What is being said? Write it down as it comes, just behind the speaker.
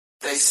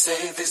They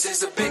say this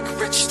is a big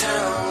rich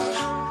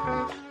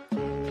town.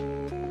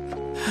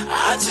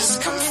 I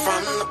just come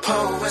from the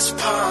poet's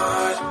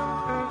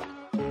part.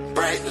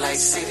 Bright light,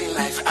 city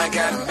life, I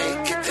gotta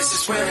make it, this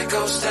is where it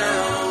goes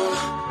down.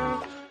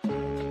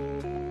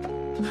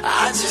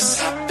 I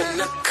just happen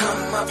to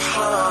come up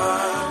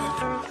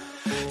hard.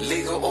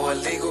 Legal or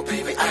illegal,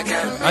 baby, I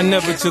gotta make it. I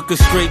never took a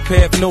straight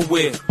path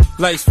nowhere.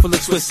 Life's full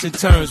of twists and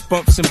turns,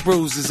 bumps and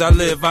bruises. I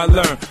live, I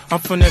learn. I'm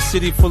from that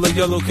city full of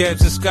yellow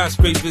cabs and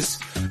skyscrapers.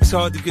 It's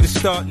hard to get a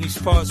start in these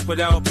parts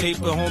without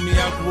paper. Homie,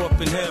 I grew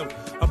up in hell,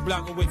 a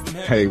block away from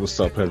hell. Hey, what's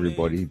up,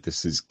 everybody?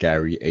 This is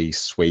Gary A.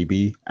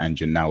 Swaby, and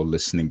you're now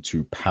listening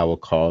to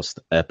Powercast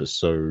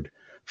episode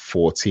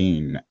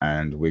 14.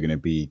 And we're going to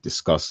be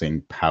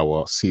discussing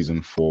Power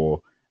Season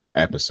 4,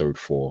 Episode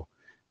 4.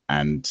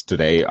 And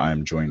today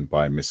I'm joined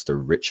by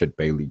Mr. Richard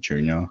Bailey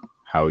Jr.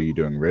 How are you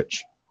doing,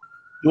 Rich?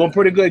 Doing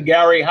pretty good,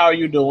 Gary. How are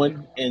you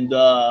doing? And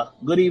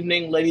good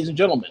evening, ladies and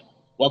gentlemen.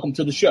 Welcome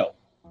to the show.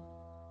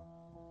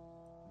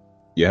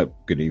 Yep,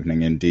 good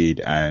evening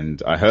indeed.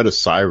 And I heard a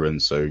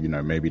siren, so,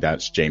 maybe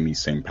that's Jamie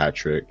St.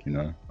 Patrick,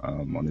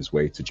 on his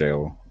way to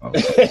jail or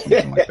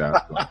something like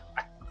that.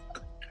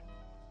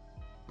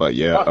 But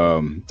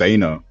yeah,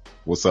 Dana.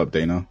 What's up,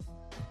 Dana?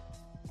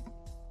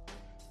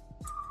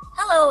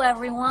 Hello,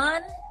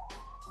 everyone.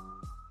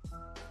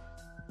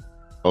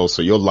 Oh,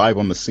 so you're live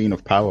on the scene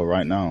of Power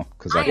right now,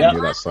 because I can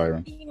hear that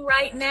siren.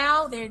 Right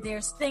now,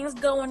 there's things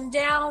going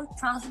down,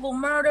 possible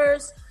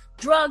murders,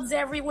 drugs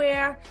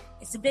everywhere.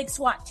 It's a big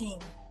SWAT team.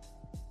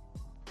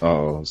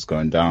 Oh, it's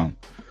going down.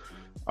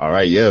 All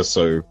right, yeah,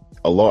 so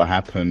a lot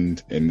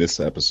happened in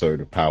this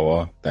episode of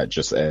Power that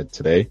just aired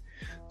today.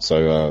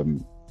 So,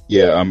 I'm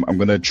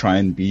going to try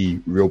and be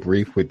real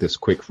brief with this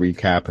quick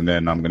recap, and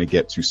then I'm going to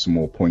get to some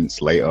more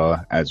points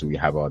later as we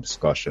have our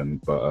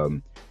discussion. But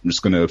I'm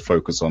just going to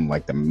focus on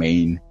the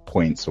main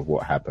points of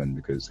what happened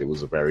because it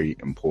was a very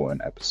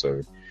important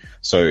episode.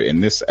 So in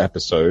this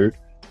episode,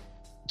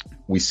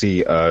 we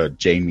see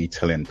Jamie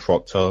telling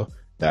Proctor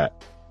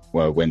that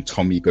when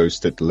Tommy goes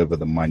to deliver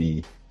the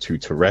money to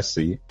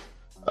Teresi,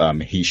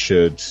 he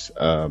should,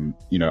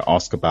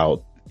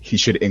 he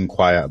should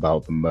inquire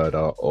about the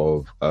murder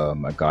of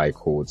a guy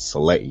called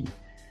Saletti.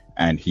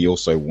 And he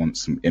also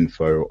wants some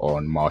info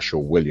on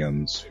Marshall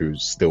Williams,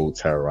 who's still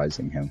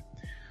terrorizing him.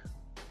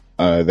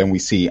 Then we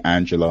see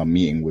Angela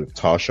meeting with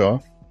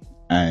Tasha,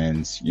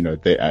 and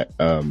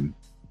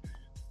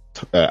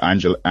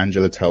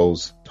Angela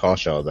tells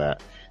Tasha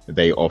that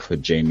they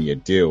offered Jamie a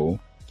deal,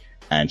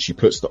 and she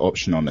puts the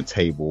option on the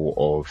table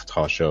of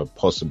Tasha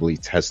possibly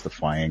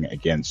testifying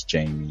against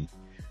Jamie.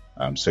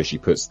 So she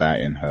puts that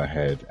in her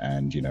head,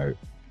 and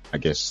I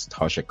guess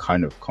Tasha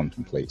kind of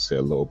contemplates it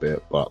a little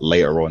bit, but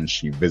later on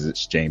she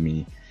visits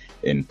Jamie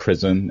in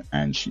prison,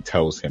 and she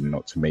tells him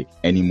not to make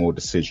any more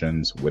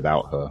decisions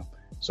without her.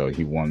 So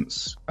she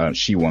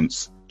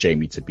wants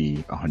Jamie to be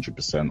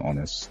 100%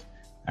 honest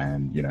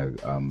and,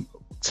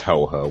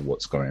 tell her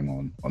what's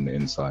going on the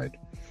inside.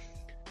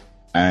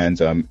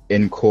 And,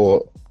 in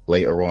court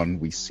later on,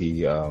 we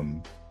see,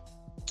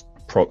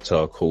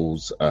 Proctor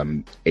calls,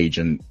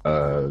 Agent,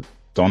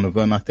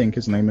 Donovan, I think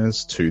his name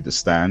is, to the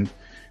stand.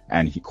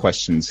 And he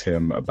questions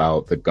him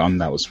about the gun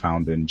that was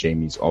found in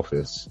Jamie's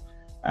office.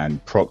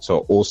 And Proctor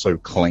also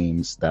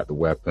claims that the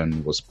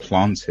weapon was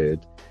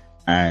planted.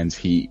 And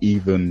he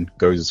even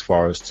goes as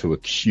far as to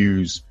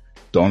accuse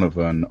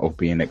Donovan of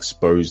being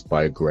exposed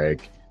by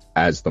Greg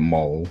as the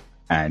mole,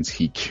 and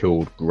he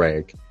killed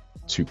Greg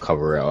to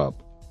cover it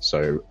up.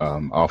 So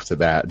after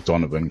that,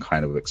 Donovan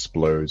kind of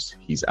explodes.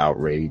 He's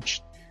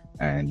outraged,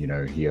 and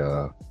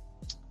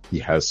he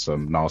has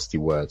some nasty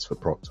words for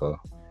Proctor.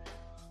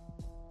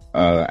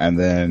 And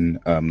then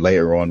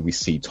later on, we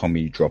see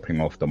Tommy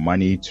dropping off the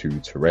money to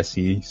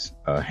Teresi's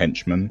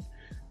henchman.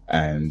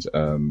 And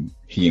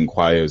he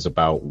inquires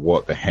about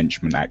what the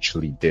henchman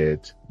actually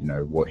did,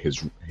 what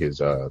his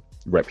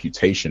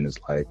reputation is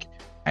like.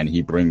 And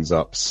he brings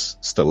up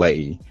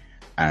Saletti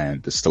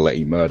and the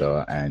Saletti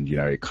murder. And,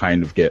 it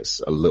kind of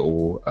gets a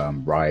little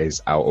rise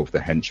out of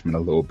the henchman a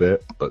little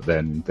bit. But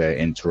then they're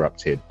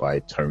interrupted by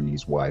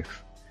Tony's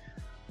wife.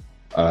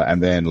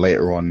 And then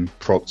later on,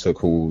 Proctor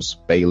calls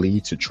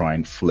Bailey to try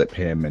and flip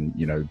him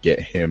and,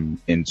 get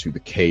him into the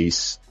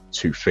case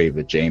to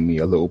favor Jamie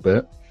a little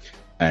bit.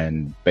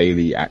 And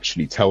Bailey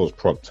actually tells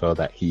Proctor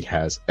that he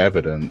has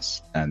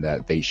evidence and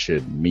that they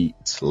should meet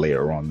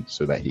later on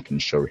so that he can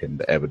show him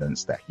the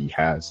evidence that he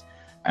has.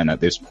 And at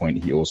this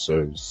point, he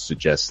also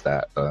suggests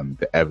that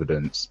the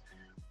evidence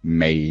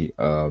may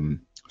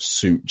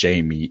suit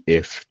Jamie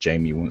if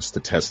Jamie wants to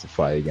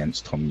testify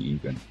against Tommy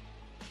Egan.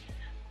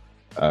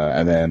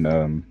 And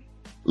then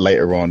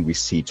later on, we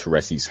see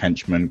Teresi's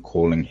henchman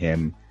calling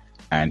him,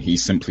 and he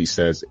simply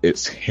says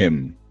it's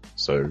him.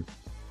 So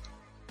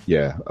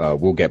yeah,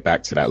 we'll get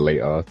back to that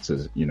later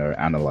to,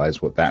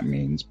 analyze what that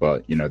means.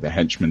 But, the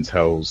henchman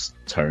tells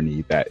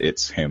Tony that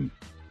it's him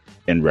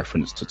in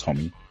reference to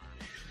Tommy.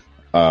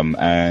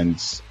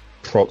 And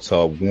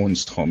Proctor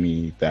warns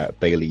Tommy that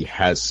Bailey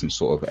has some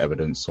sort of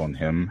evidence on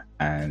him.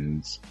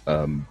 And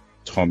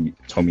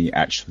Tommy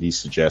actually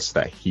suggests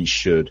that he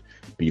should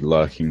be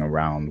lurking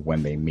around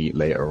when they meet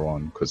later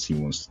on because he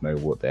wants to know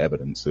what the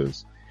evidence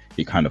is.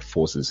 He kind of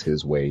forces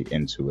his way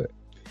into it.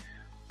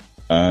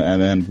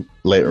 And then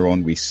later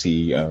on, we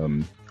see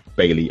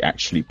Bailey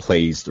actually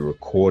plays the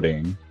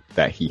recording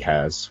that he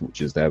has,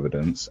 which is the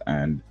evidence,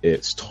 and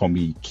it's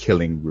Tommy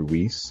killing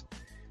Ruiz.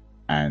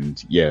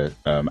 And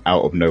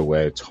out of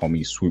nowhere,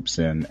 Tommy swoops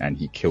in and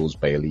he kills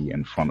Bailey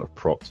in front of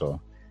Proctor.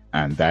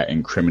 And that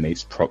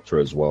incriminates Proctor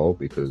as well,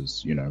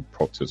 because,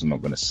 Proctor's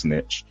not going to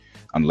snitch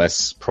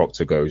unless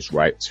Proctor goes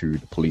right to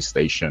the police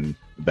station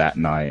that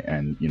night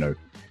and,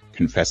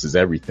 confesses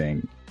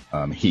everything.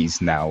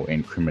 He's now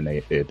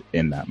incriminated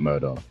in that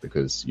murder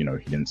because, he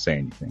didn't say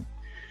anything.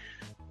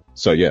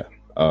 So,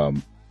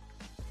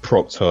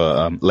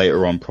 Proctor,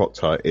 later on,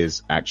 Proctor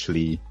is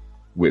actually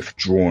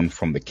withdrawn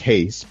from the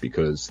case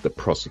because the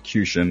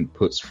prosecution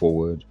puts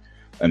forward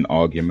an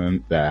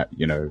argument that,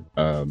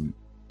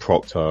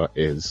 Proctor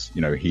is,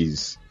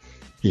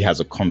 he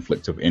has a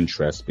conflict of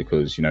interest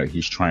because,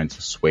 he's trying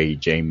to sway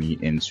Jamie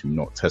into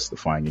not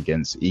testifying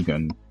against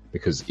Egan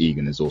because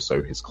Egan is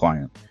also his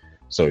client.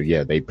 So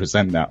they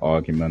present that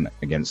argument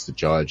against the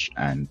judge,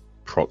 and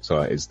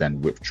Proctor is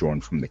then withdrawn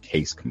from the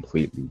case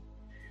completely.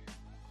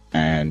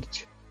 And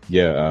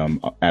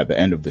at the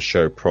end of the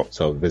show,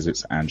 Proctor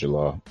visits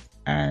Angela,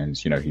 and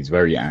he's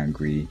very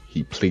angry.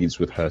 He pleads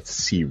with her to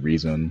see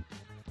reason,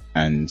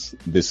 and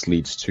this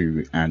leads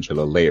to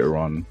Angela later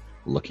on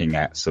looking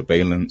at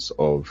surveillance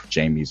of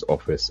Jamie's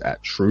office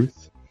at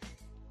Truth,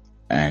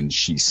 and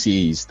she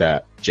sees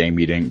that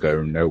Jamie didn't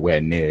go nowhere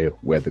near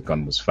where the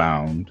gun was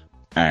found,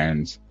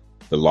 and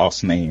the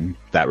last name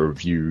that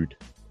reviewed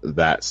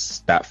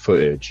that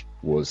footage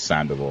was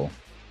Sandoval.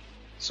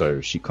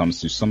 So she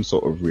comes to some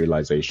sort of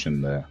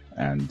realization there,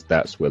 and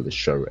that's where the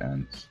show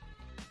ends.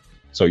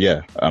 So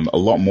a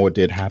lot more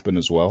did happen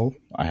as well.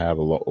 I have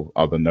a lot of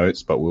other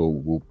notes, but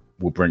we'll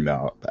bring that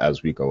up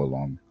as we go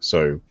along.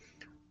 So,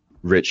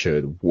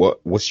 Richard,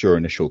 what's your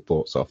initial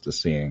thoughts after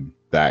seeing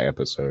that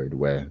episode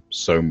where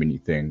so many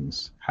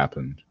things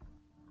happened?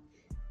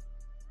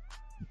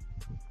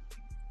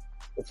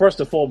 Well, first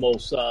and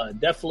foremost,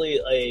 definitely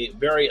a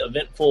very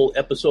eventful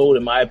episode,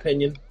 in my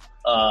opinion.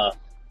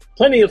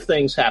 Plenty of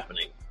things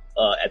happening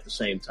at the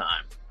same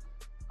time.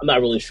 I'm not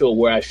really sure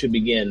where I should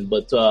begin,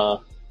 but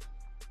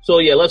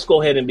let's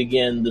go ahead and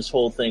begin this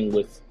whole thing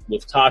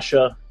with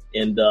Tasha.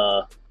 And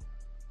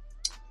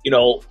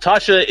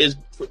Tasha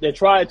they're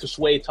trying to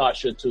sway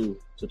Tasha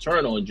to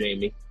turn on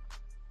Jamie.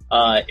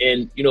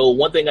 And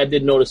one thing I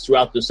did notice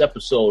throughout this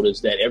episode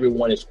is that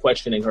everyone is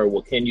questioning her.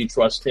 Well, can you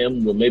trust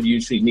him? Well, maybe you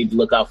should need to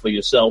look out for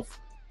yourself.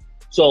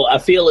 So I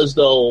feel as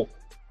though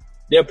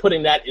they're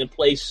putting that in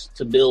place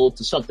to build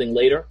to something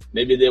later.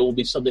 Maybe there will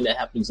be something that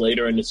happens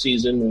later in the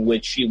season in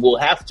which she will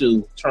have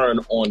to turn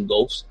on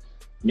Ghost.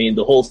 I mean,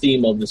 the whole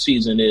theme of the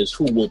season is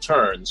who will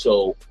turn.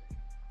 So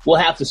we'll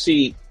have to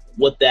see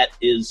what that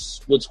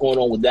is, what's going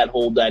on with that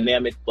whole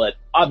dynamic. But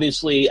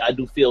obviously, I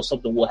do feel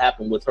something will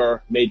happen with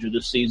her major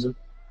this season.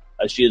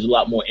 She is a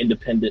lot more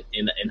independent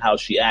in how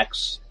she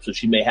acts, so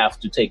she may have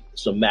to take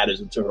some matters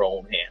into her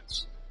own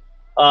hands.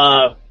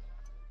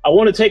 I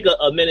want to take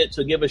a minute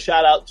to give a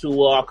shout out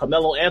to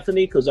Carmelo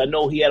Anthony, because I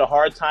know he had a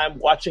hard time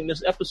watching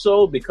this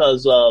episode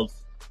because of,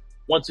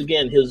 once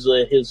again, his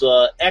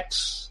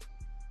ex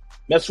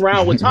messed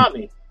around with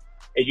Tommy.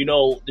 And,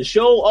 the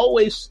show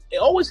always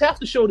have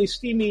to show these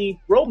steamy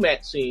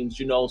romance scenes,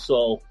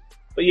 so,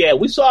 but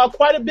we saw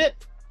quite a bit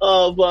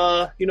of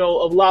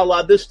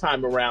Lala this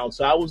time around.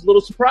 So I was a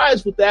little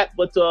surprised with that,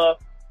 but,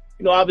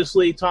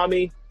 obviously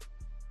Tommy,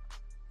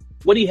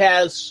 what he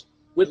has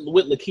with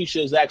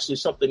Lakeisha is actually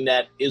something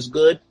that is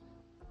good.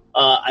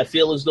 I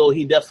feel as though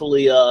he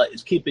definitely,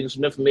 is keeping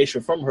some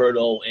information from her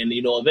though. And,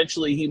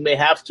 eventually he may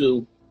have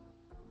to,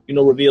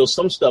 reveal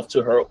some stuff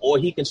to her, or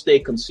he can stay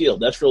concealed.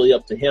 That's really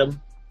up to him.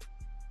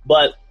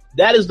 But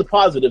that is the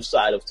positive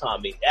side of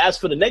Tommy. As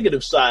for the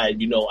negative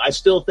side, I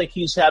still think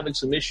he's having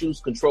some issues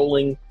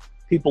controlling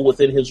people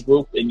within his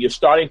group. And you're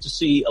starting to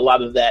see a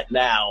lot of that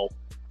now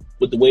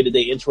with the way that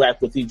they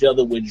interact with each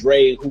other, with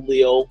Dre,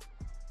 Julio,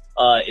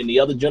 and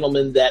the other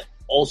gentleman that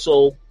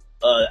also,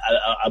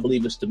 I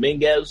believe it's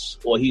Dominguez,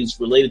 or he's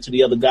related to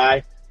the other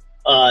guy.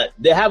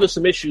 They're having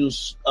some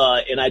issues,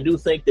 and I do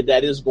think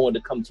that is going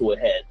to come to a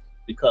head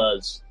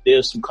because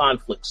there's some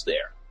conflicts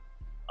there.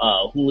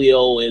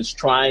 Julio is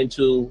trying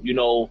to,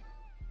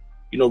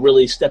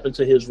 really step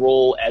into his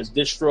role as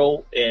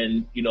distro,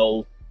 and,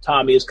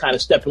 Tommy is kind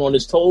of stepping on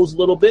his toes a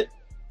little bit.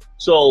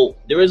 So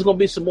there is going to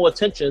be some more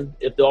tension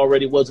if there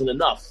already wasn't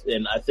enough.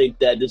 And I think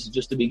that this is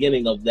just the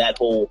beginning of that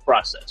whole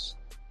process.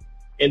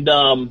 And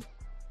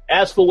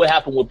as for what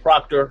happened with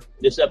Proctor,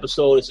 this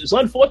episode, it's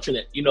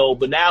unfortunate,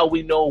 but now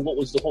we know what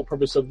was the whole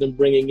purpose of them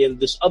bringing in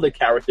this other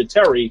character,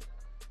 Terry.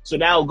 So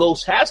now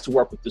Ghost has to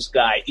work with this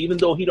guy, even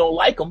though he don't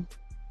like him,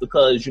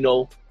 because,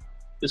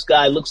 this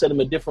guy looks at him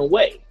a different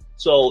way.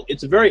 So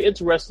it's a very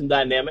interesting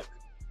dynamic.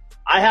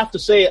 I have to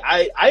say,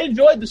 I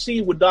enjoyed the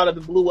scene where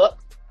Donovan blew up.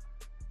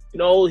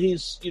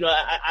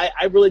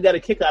 I really got a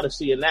kick out of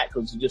seeing that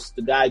because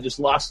the guy just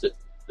lost it.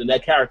 and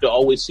that character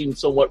always seemed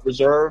somewhat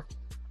reserved,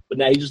 but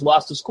now he just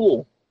lost his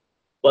cool.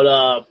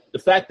 But the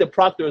fact that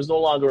Proctor is no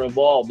longer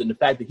involved, and the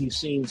fact that he's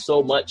seen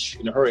so much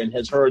in her and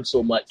has heard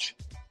so much,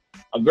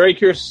 I'm very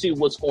curious to see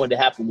what's going to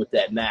happen with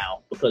that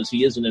now, because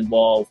he isn't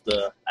involved.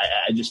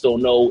 I just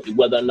don't know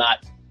whether or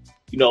not,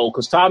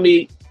 because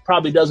Tommy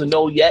probably doesn't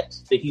know yet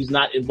that he's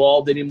not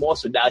involved anymore.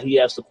 So now he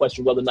has to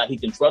question whether or not he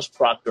can trust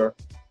Proctor,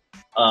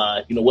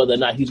 whether or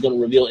not he's going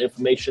to reveal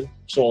information,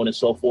 so on and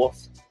so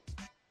forth.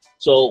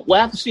 So we'll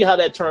have to see how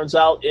that turns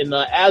out. And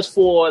as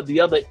for the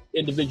other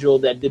individual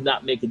that did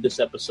not make it this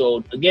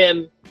episode,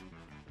 again,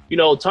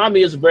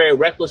 Tommy is a very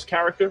reckless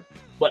character,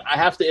 but I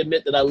have to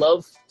admit that I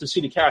love to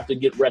see the character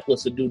get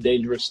reckless and do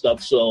dangerous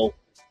stuff. So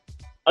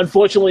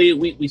unfortunately,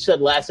 we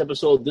said last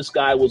episode this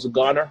guy was a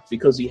goner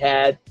because he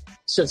had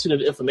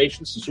sensitive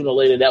information. So sooner or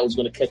later that was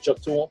going to catch up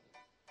to him.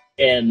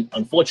 And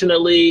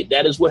unfortunately,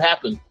 that is what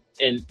happened.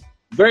 And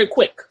very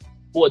quick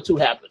for it to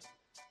happen.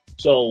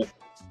 So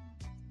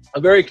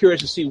I'm very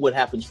curious to see what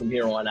happens from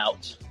here on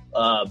out,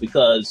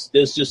 because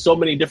there's just so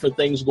many different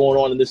things going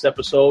on in this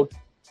episode.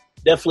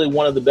 Definitely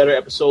one of the better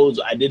episodes.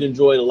 I did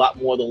enjoy it a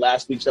lot more than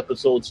last week's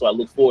episode, so I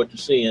look forward to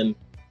seeing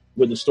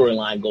where the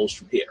storyline goes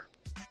from here.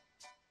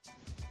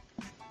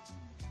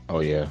 Oh,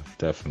 yeah,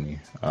 definitely.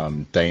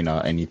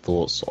 Dana, any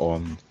thoughts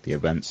on the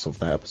events of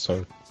that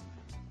episode?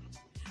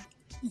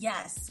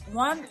 Yes.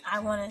 One, I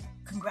want to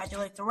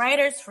congratulate the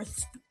writers for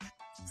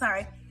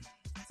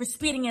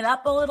speeding it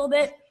up a little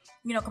bit.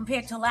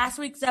 Compared to last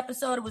week's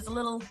episode, it was a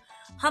little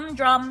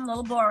humdrum, a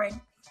little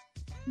boring.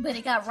 But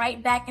it got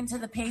right back into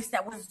the pace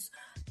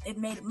it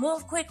made it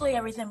move quickly,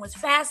 everything was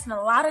fast, and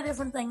a lot of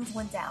different things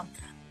went down.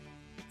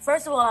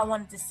 First of all, I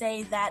wanted to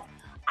say that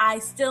I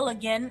still,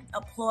 again,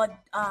 applaud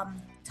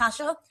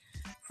Tasha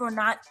for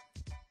not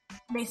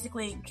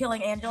basically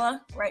killing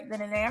Angela right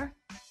then and there.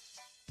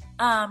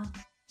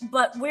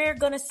 But we're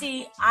going to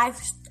see, I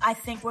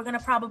think we're going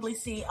to probably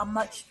see a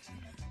much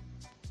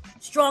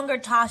stronger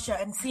Tasha,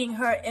 and seeing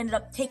her end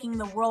up taking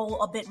the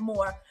role a bit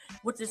more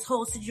with this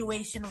whole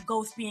situation of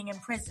Ghost being in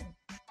prison.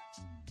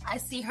 I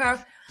see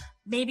her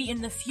maybe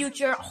in the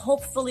future,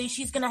 hopefully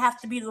she's going to have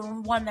to be the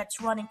one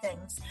that's running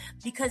things,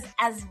 because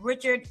as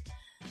Richard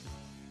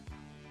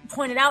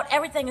pointed out,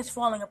 everything is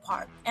falling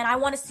apart. And I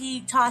want to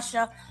see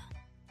Tasha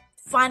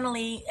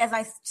finally, as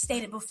I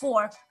stated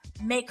before,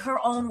 make her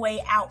own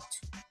way out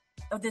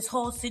of this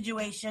whole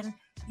situation.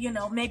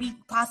 Maybe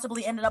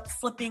possibly ended up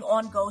flipping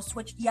on Ghost,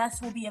 which,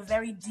 yes, will be a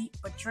very deep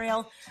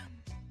betrayal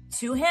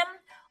to him,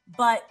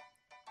 but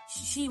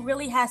she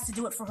really has to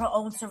do it for her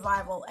own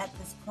survival at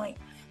this point.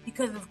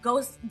 Because if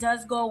Ghost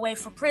does go away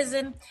for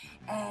prison,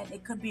 and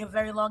it could be a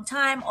very long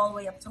time, all the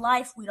way up to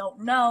life, we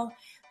don't know,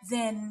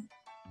 then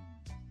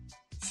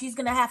she's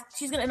gonna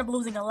end up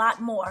losing a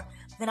lot more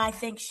than I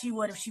think she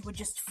would if she would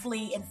just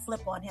flee and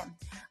flip on him.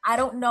 I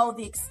don't know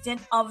the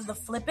extent of the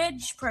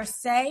flippage per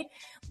se,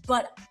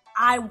 but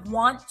I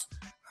want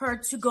her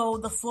to go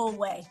the full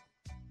way,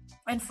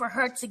 and for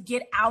her to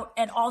get out,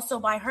 and also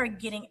by her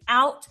getting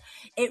out,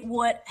 it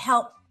would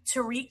help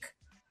Tariq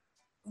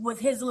with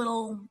his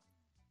little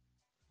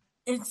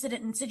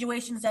incident and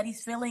situations that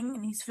he's feeling,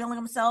 and he's feeling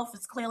himself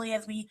as clearly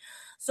as we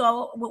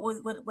saw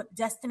with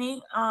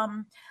Destiny.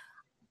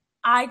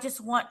 I just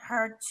want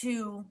her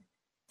to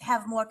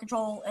have more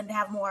control and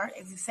have more,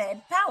 as you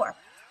said, power.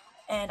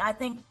 And I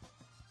think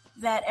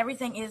that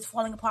everything is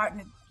falling apart,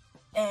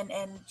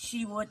 and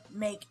she would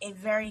make a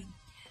very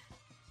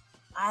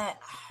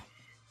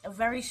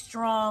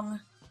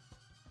strong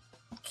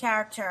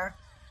character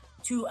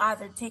to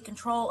either take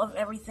control of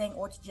everything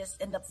or to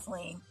just end up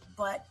fleeing.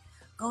 But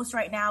Ghost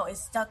right now is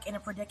stuck in a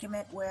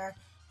predicament where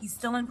he's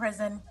still in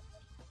prison.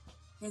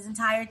 His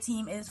entire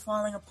team is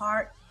falling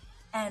apart.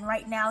 And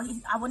right now,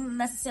 I wouldn't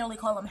necessarily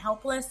call him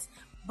helpless,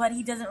 but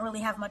he doesn't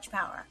really have much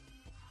power.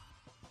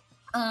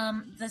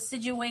 The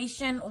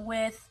situation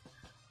with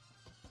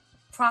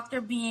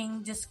Proctor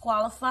being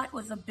disqualified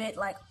was a bit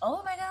like,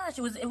 oh my gosh,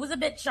 it was a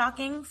bit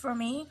shocking for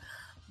me.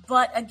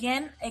 But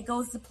again, it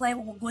goes to play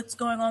with what's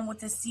going on with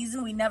this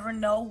season. We never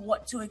know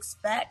what to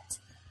expect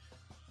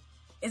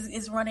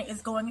is going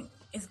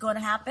to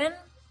happen.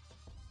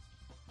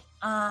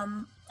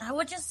 I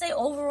would just say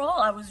overall,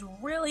 I was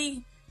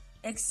really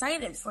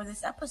excited for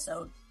this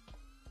episode.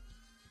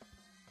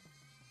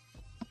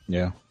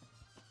 Yeah,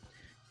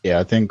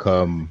 I think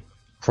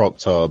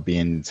Proctor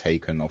being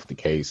taken off the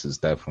case is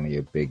definitely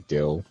a big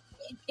deal.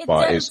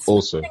 But it's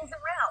also things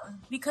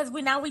around because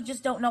we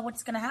just don't know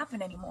what's going to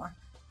happen anymore.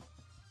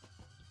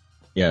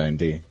 Yeah,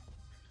 indeed,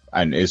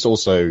 and it's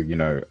also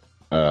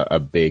a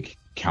big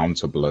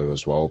counter blow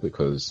as well,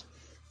 because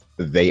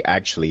they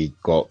actually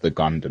got the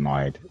gun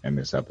denied in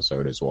this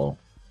episode as well,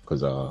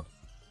 because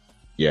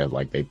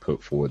they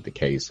put forward the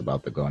case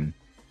about the gun,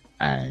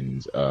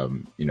 and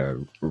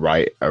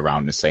right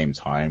around the same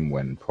time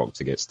when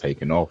Proctor gets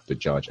taken off, the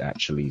judge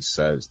actually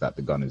says that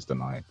the gun is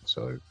denied.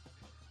 So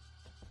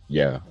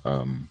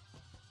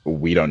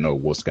we don't know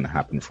what's going to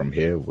happen from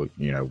here,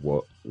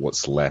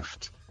 what's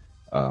left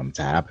to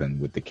happen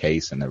with the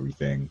case and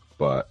everything,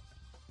 but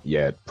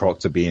yeah,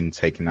 Proctor being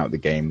taken out the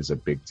game is a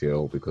big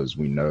deal because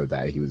we know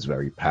that he was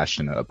very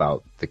passionate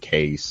about the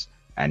case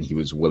and he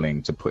was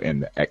willing to put in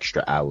the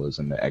extra hours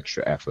and the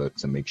extra effort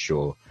to make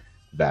sure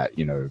that,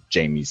 you know,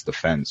 Jamie's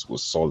defense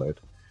was solid.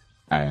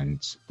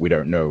 And we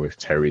don't know if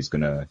Terry's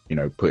going to, you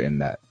know, put in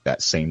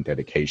that same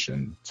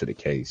dedication to the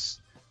case.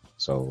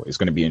 So it's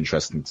going to be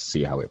interesting to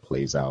see how it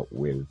plays out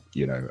with,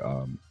 you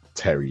know,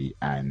 Terry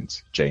and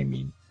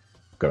Jamie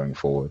going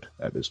forward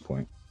at this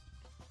point.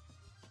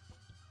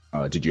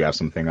 Did you have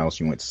something else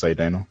you wanted to say,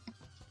 Dana?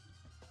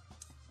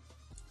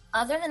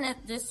 Other than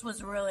that, this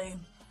was really,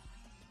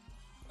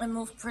 it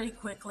moved pretty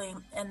quickly,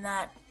 and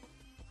that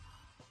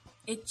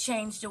it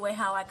changed the way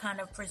how I kind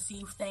of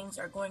perceive things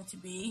are going to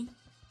be.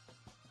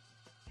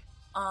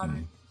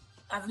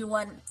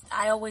 Everyone,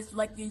 I always,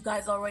 like you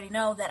guys already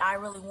know, that I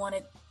really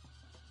wanted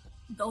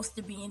Ghost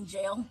to be in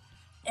jail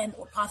and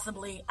or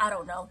possibly, I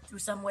don't know, through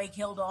some way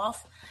killed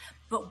off.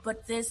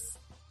 But this,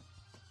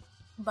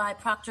 by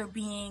Proctor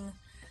being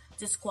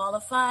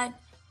disqualified,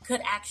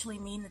 could actually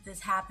mean that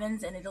this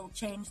happens and it'll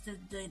change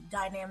the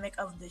dynamic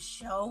of the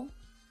show.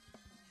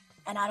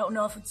 And I don't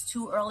know if it's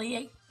too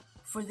early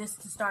for this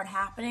to start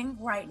happening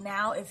right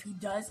now if he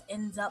does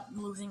end up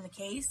losing the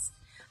case.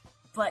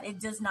 But it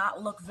does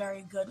not look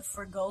very good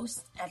for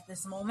Ghost at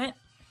this moment.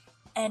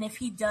 And if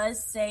he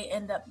does, say,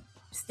 end up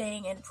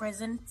staying in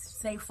prison,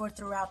 say, for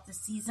throughout the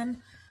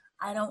season,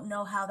 I don't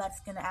know how that's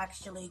going to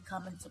actually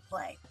come into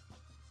play.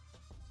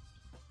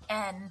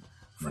 And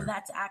for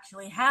that to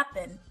actually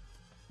happen,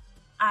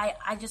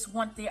 I just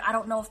want I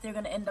don't know if they're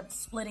going to end up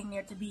splitting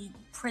there to be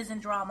prison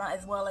drama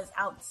as well as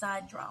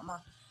outside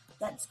drama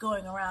that's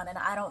going around. And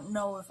I don't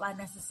know if I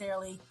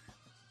necessarily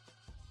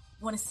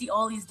want to see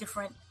all these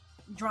different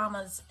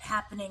dramas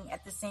happening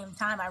at the same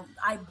time.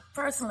 I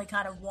personally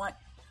kind of want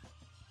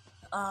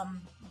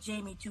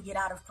Jamie to get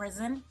out of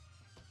prison,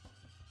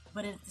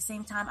 but at the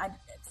same time,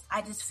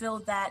 I just feel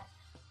that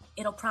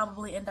it'll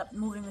probably end up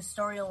moving the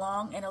story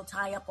along and it'll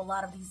tie up a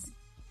lot of these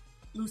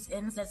loose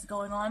ends that's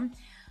going on.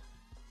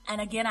 And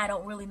again, I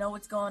don't really know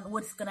what's going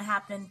to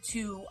happen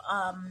to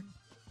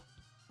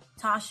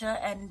Tasha,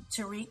 and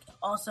Tariq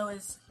also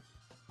is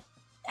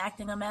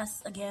acting a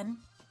mess again,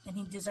 and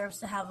he deserves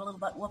to have a little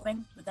butt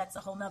whooping, but that's a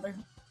whole nother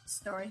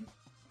story.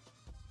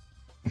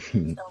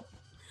 So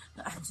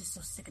I'm just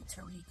so sick of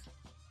Tariq.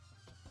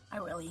 I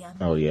really am.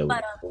 Oh yeah,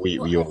 but, we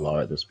all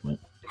are at this point.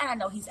 And I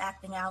know he's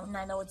acting out, and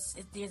I know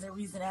there's a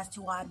reason as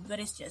to why, but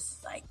it's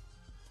just like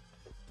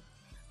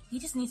he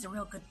just needs a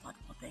real good butt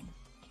whooping.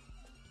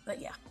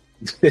 But yeah.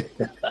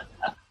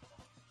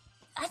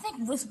 I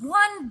think with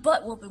one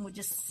butt whooping would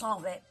just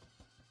solve it.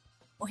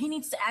 Or he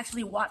needs to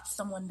actually watch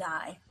someone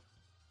die.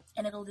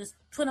 And it'll just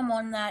put him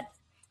on that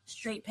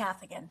straight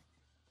path again.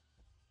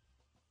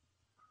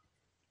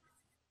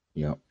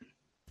 Yep.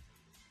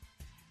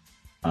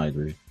 I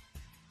agree.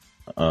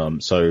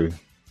 So,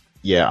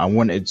 yeah, I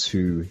wanted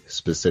to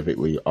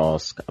specifically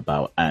ask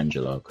about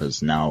Angela,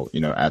 because now,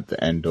 you know, at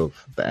the end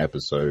of the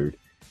episode,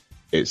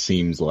 it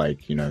seems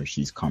like, you know,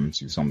 she's come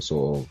to some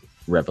sort of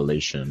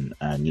revelation,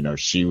 and, you know,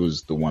 she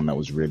was the one that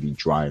was really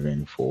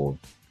driving for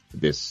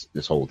this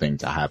whole thing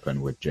to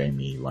happen with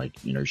Jamie. Like,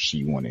 you know,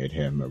 she wanted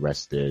him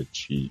arrested.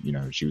 She, you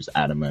know, she was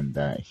adamant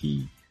that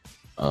he,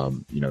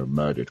 you know,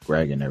 murdered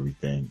Greg and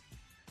everything.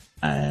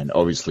 And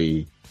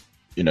obviously,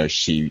 you know,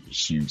 she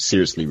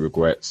seriously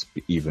regrets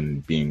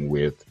even being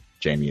with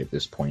Jamie at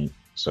this point.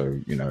 So,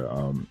 you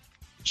know,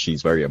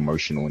 she's very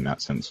emotional in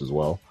that sense as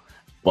well.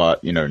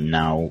 But, you know,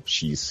 now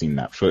she's seen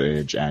that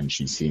footage and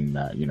she's seen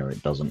that, you know,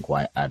 it doesn't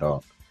quite add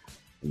up.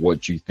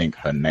 What do you think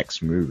her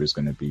next move is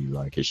going to be?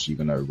 Like, is she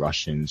going to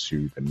rush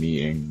into the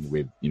meeting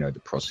with, you know, the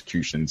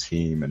prosecution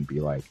team and be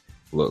like,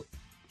 look,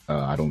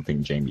 I don't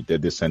think Jamie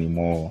did this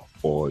anymore?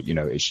 Or, you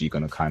know, is she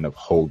going to kind of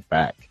hold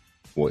back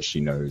what she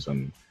knows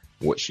and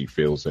what she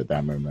feels at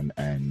that moment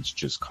and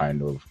just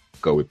kind of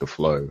go with the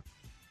flow?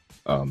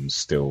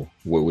 Still,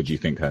 what would you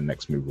think her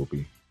next move will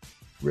be,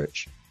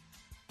 Rich?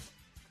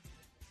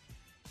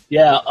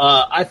 Yeah,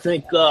 I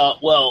think,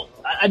 well,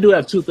 I do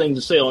have two things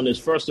to say on this.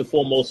 First and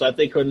foremost, I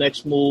think her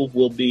next move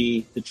will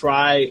be to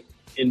try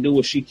and do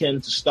what she can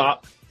to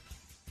stop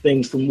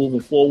things from moving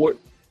forward.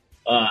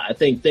 I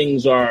think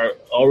things are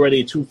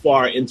already too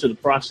far into the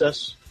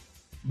process.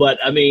 But,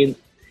 I mean,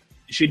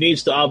 she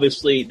needs to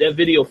obviously, that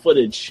video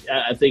footage,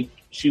 I think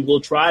she will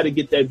try to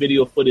get that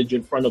video footage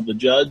in front of the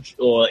judge,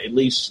 or at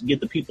least get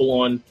the people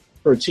on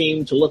her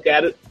team to look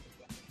at it.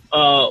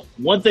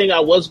 One thing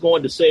I was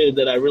going to say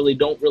that I really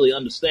don't really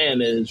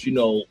understand is, you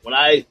know, when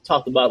I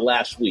talked about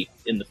last week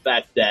in the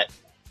fact that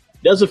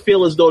it doesn't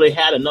feel as though they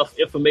had enough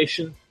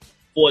information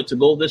for it to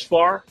go this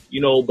far,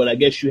 you know, but I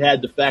guess you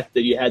had the fact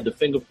that you had the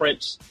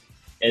fingerprints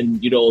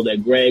and, you know,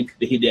 that Greg,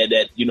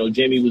 that, you know,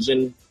 Jamie was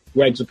in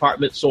Greg's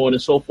apartment, so on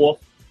and so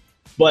forth.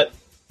 But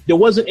there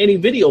wasn't any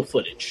video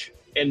footage.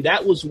 And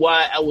that was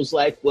why I was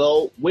like,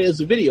 well, where's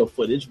the video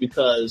footage?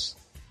 Because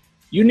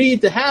you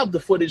need to have the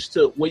footage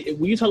to,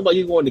 when you talk about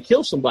you going to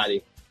kill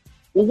somebody,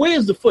 well,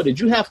 where's the footage?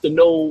 You have to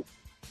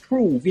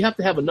you have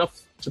to have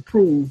enough to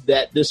prove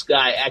that this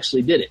guy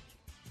actually did it.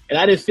 And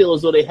I didn't feel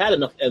as though they had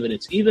enough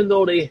evidence, even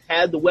though they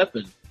had the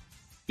weapon.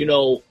 You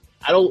know,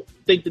 I don't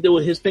think that there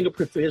was his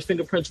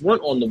fingerprints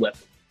weren't on the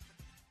weapon.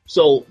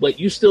 So, but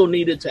you still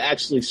needed to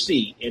actually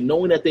see, and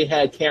knowing that they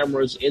had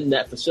cameras in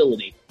that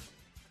facility,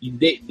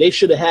 they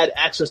should have had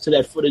access to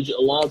that footage a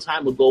long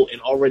time ago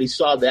and already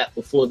saw that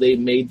before they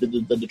made the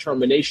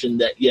determination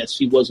that, yes,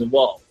 he was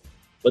involved.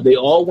 But they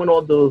all went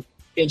on the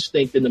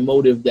instinct and the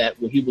motive that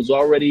he was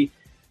already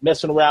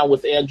messing around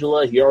with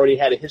Angela. He already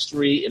had a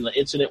history in the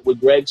incident with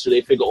Greg, so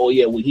they figure, oh,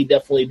 yeah, well, he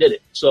definitely did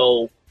it.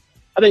 So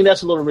I think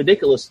that's a little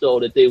ridiculous, though,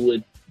 that they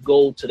would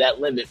go to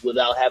that limit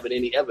without having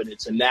any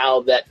evidence. And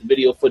now that the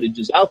video footage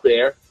is out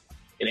there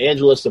and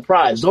Angela's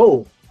surprised,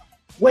 oh,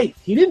 wait,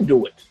 he didn't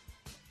do it.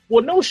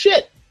 Well, no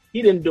shit.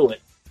 He didn't do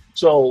it.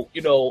 So,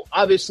 you know,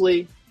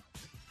 obviously,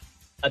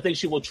 I think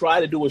she will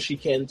try to do what she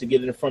can to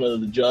get it in front of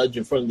the judge,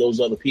 in front of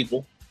those other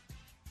people.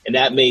 And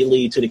that may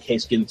lead to the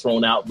case getting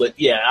thrown out. But,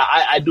 yeah,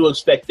 I do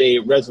expect a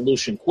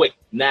resolution quick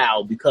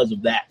now because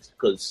of that.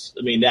 Because,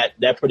 I mean,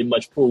 that pretty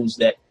much proves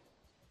that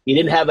he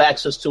didn't have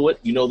access to it.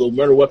 You know, the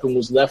murder weapon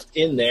was left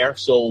in there.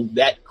 So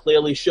that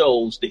clearly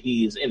shows that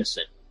he is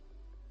innocent.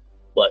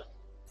 But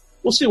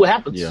we'll see what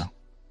happens. Yeah.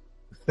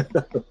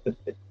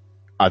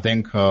 I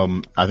think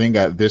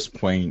at this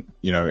point,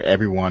 you know,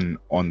 everyone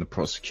on the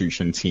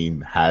prosecution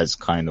team has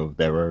kind of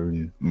their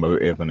own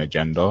motive and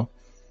agenda.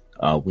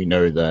 We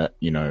know that,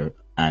 you know,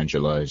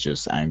 Angela is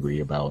just angry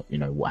about, you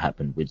know, what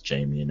happened with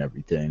Jamie and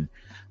everything.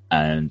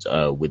 And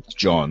with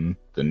John,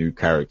 the new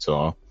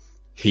character,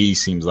 he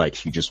seems like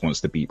he just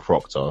wants to beat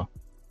Proctor,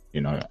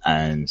 you know,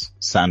 and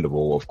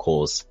Sandoval, of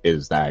course,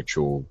 is the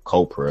actual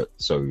culprit.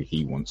 So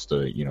he wants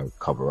to, you know,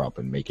 cover up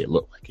and make it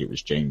look like it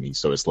was Jamie.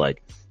 So it's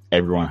like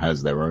everyone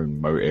has their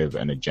own motive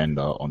and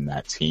agenda on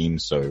that team.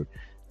 So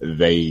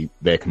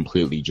they're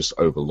completely just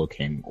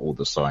overlooking all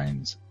the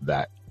signs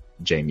that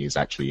Jamie is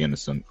actually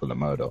innocent for the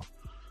murder.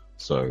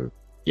 So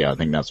yeah, I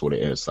think that's what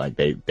it is. Like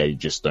they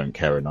just don't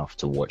care enough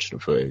to watch the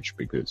footage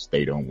because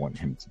they don't want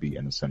him to be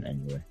innocent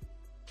anyway.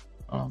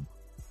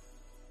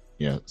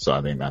 Yeah, so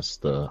I think that's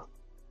the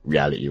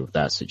reality of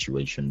that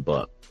situation.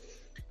 But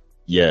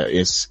yeah,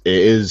 it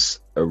is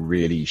a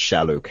really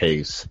shallow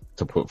case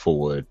to put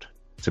forward,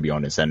 to be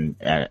honest. And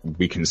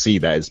we can see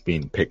that it's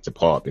being picked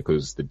apart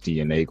because the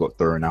DNA got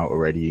thrown out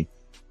already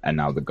and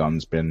now the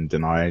gun's been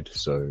denied.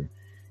 So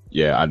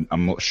yeah,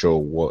 I'm not sure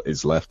what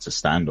is left to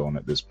stand on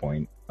at this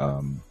point.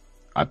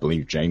 I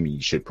believe Jamie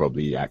should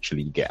probably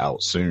actually get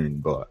out soon,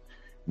 but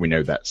we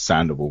know that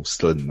Sandoval's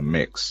still in the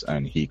mix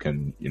and he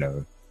can, you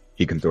know,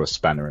 he can throw a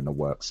spanner in the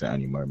works at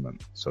any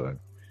moment. So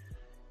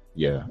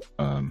yeah,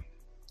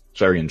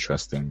 very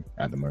interesting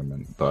at the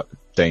moment. But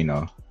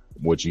Dana,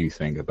 what do you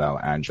think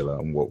about Angela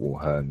and what will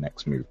her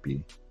next move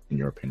be, in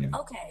your opinion?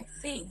 Okay,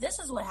 see, this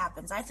is what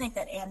happens. I think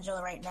that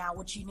Angela right now,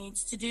 what she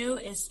needs to do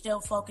is still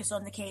focus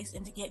on the case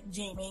and to get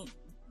Jamie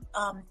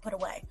put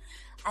away.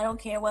 I don't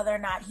care whether or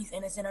not he's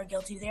innocent or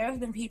guilty. There have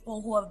been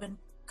people who have been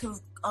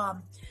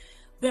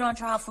on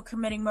trial for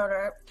committing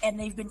murder and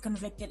they've been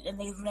convicted and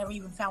they've never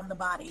even found the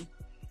body.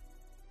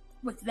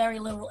 With very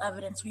little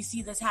evidence. We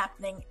see this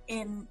happening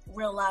in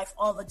real life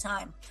all the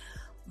time.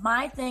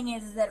 My thing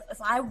is that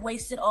if I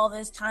wasted all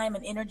this time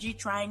and energy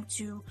trying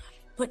to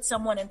put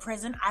someone in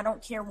prison, I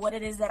don't care what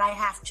it is that I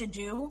have to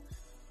do,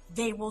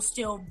 they will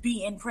still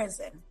be in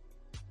prison.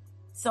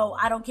 So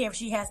I don't care if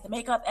she has to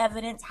make up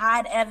evidence,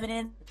 hide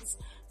evidence,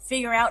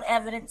 figure out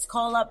evidence,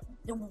 call up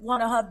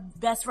one of her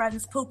best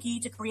friends, Pookie,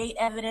 to create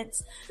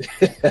evidence.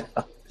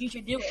 She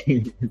should do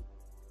it.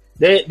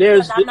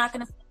 I'm not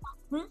going to...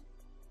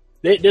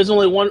 There's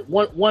only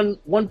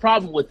one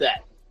problem with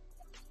that.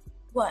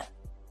 What?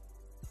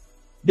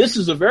 This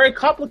is a very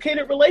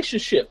complicated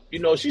relationship. You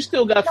know, she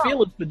still got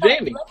feelings for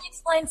Jamie. Let me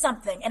explain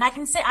something. And I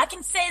can say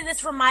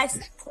this from my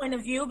point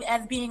of view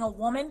as being a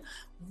woman.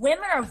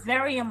 Women are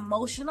very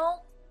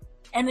emotional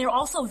and they're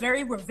also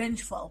very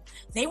revengeful.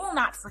 They will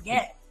not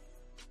forget.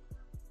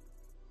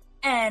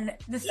 And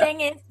the thing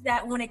is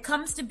that when it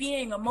comes to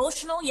being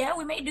emotional, yeah,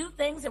 we may do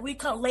things that we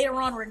later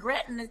on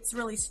regret and it's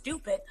really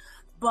stupid.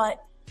 But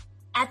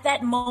at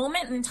that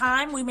moment in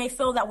time, we may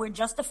feel that we're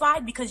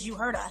justified because you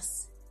hurt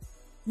us,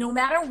 no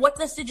matter what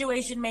the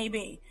situation may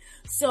be.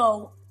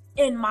 So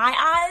in my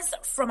eyes,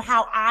 from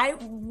how I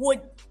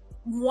would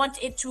want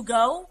it to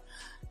go,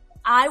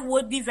 I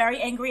would be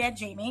very angry at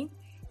Jamie.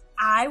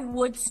 I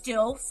would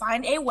still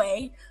find a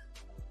way,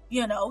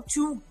 you know,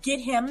 to get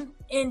him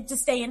to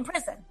stay in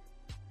prison.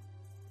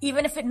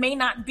 Even if it may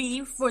not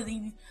be for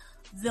the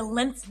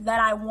length that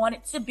I want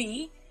it to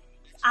be,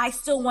 I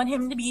still want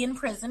him to be in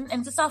prison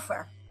and to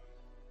suffer.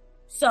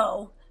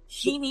 So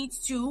she needs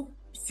to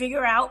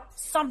figure out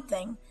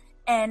something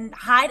and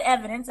hide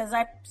evidence, as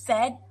I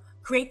said,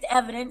 create the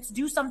evidence,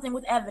 do something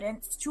with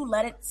evidence to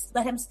let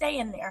him stay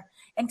in there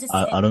and to.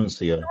 I don't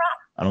see her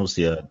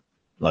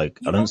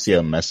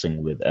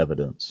messing with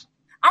evidence.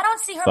 I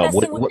don't see her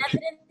messing with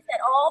evidence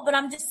at all. But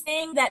I'm just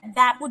saying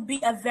that would be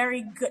a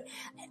very good.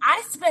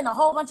 I spend a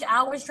whole bunch of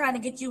hours trying to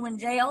get you in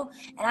jail,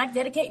 and I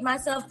dedicate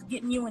myself to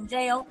getting you in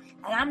jail,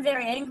 and I'm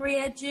very angry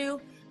at you.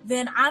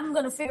 then I'm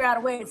going to figure out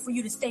a way for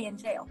you to stay in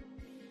jail.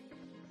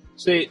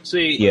 See,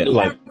 Yeah, She's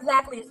like not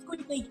exactly a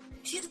squeaky.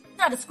 She's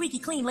not a squeaky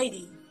clean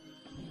lady.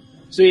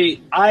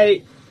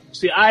 I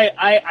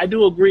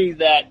do agree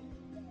that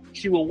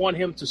she will want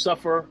him to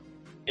suffer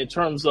in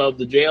terms of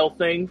the jail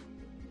thing,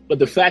 but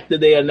the fact that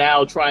they are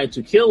now trying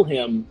to kill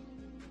him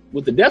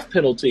with the death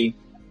penalty,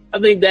 I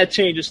think that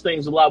changes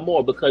things a lot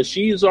more, because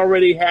she's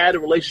already had a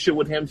relationship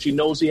with him. She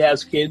knows he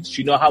has kids.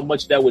 She knows how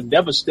much that would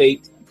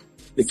devastate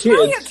the kids.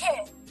 Kill your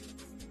kid.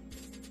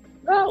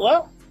 Oh,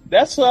 well,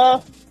 that's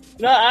no,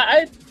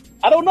 I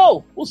don't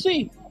know. We'll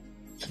see.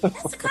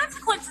 That's the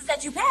consequences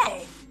that you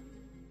pay.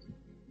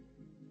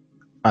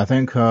 I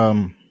think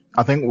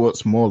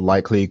what's more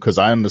likely, because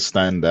I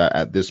understand that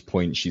at this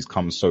point she's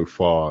come so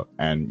far,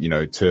 and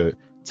to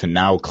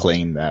now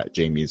claim that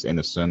Jamie is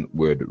innocent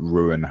would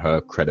ruin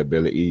her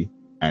credibility,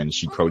 and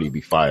she'd probably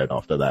be fired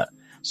after that.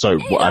 So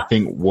I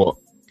think what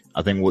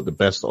the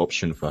best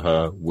option for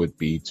her would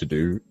be to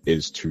do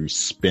is to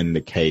spin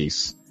the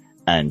case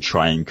and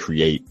try and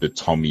create the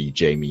Tommy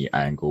Jamie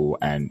angle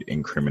and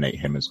incriminate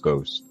him as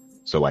Ghost.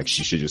 So like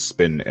she should just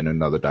spin in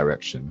another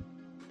direction,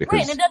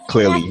 because Right, and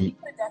clearly he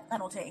the death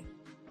penalty.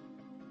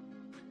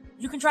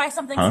 You can try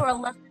something for a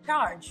lesser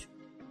charge.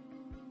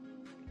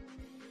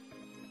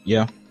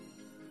 yeah.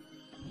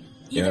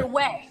 Either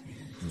way,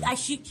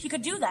 she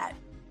could do that.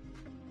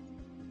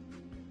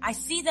 I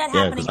see that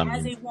happening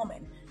as a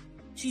woman.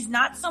 She's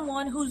not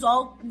someone who's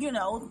all,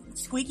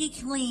 squeaky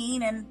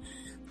clean and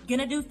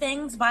gonna do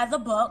things by the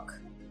book.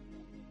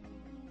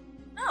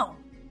 No.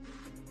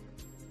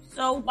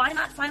 So why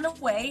not find a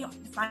way,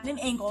 find an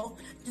angle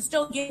to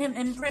still get him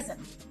in prison?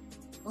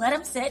 Let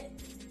him sit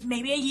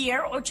maybe a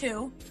year or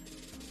two.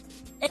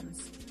 I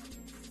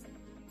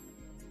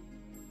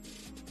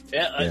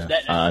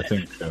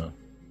think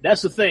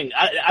that's the thing.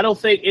 I don't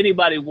think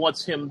anybody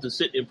wants him to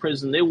sit in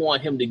prison. They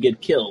want him to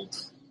get killed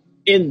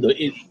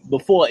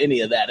before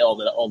any of that, all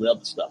the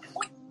other stuff.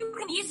 You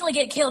can easily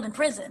get killed in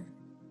prison.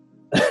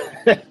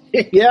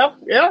 Yeah.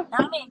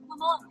 I mean,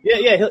 come on.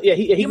 Yeah.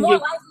 You're more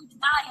likely to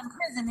die in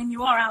prison than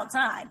you are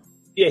outside.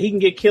 Yeah, he can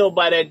get killed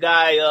by that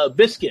guy,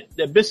 Biscuit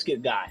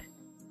guy.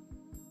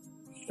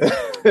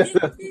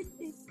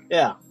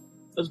 Yeah,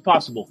 that's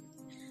possible.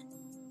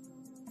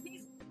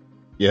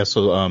 Yeah,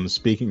 so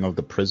speaking of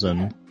the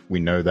prison, we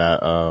know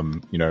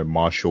that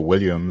Marshall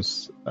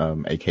Williams,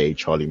 aka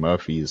Charlie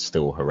Murphy, is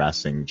still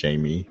harassing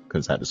Jamie,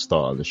 because at the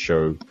start of the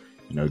show,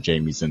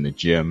 Jamie's in the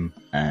gym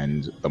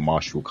and the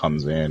marshal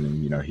comes in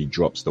and he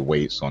drops the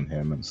weights on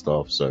him and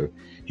stuff, so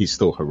he's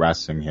still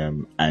harassing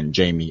him, and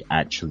Jamie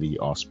actually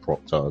asked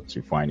Proctor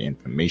to find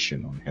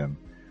information on him.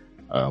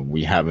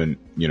 We haven't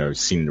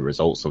seen the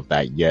results of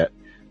that yet,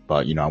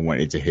 but I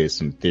wanted to hear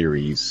some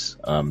theories.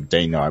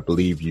 Dana, I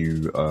believe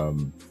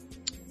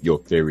your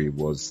theory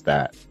was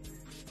that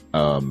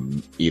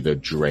either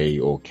Dre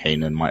or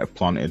Kanan might have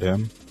planted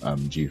him.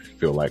 Do you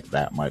feel like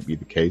that might be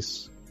the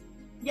case?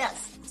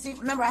 Yes. See,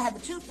 remember, I had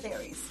the two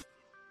theories.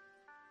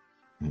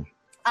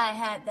 I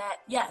had that,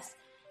 yes,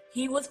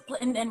 he was,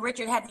 and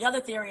Richard had the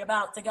other theory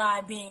about the guy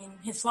being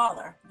his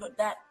father, but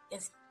that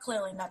is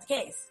clearly not the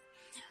case.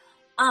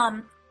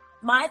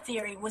 My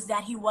theory was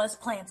that he was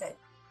planted.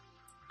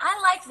 I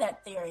like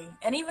that theory,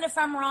 and even if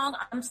I'm wrong,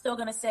 I'm still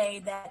going to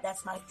say that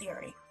that's my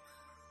theory.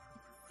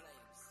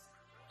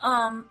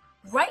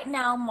 Right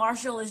now,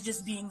 Marshall is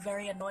just being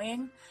very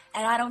annoying,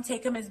 and I don't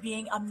take him as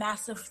being a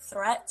massive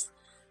threat.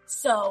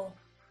 So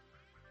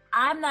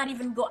I'm not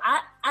even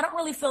I don't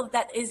really feel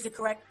that is the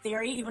correct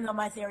theory, even though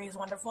my theory is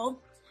wonderful.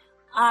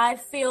 I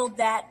feel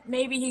that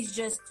maybe he's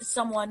just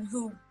someone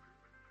who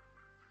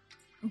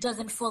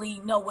doesn't fully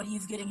know what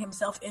he's getting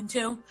himself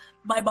into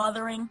by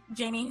bothering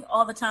Jamie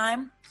all the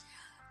time.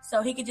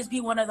 So he could just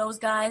be one of those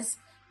guys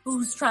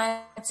who's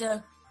trying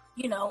to,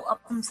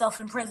 up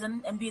himself in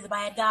prison and be the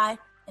bad guy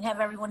and have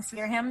everyone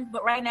fear him.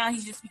 But right now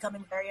he's just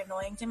becoming very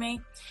annoying to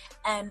me.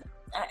 And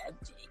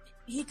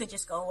he could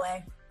just go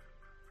away.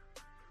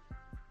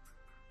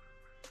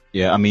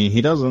 Yeah, I mean,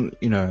 he doesn't,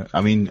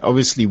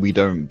 obviously we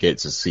don't get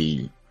to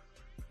see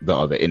the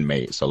other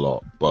inmates a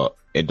lot, but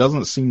it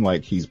doesn't seem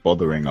like he's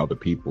bothering other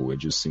people. It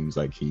just seems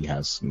like he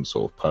has some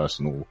sort of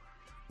personal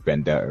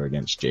vendetta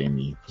against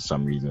Jamie for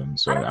some reason.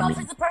 So I don't know if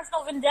it's a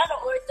personal vendetta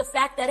or it's the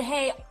fact that,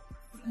 hey,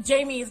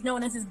 Jamie is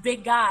known as this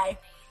big guy,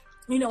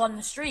 on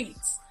the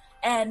streets.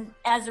 And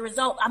as a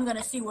result, I'm going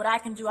to see what I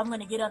can do. I'm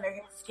going to get under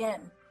his skin.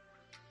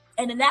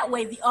 And in that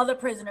way, the other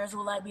prisoners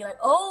will be like,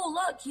 oh,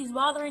 look, he's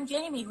bothering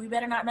Jamie. We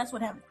better not mess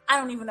with him. I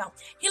don't even know.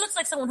 He looks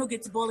like someone who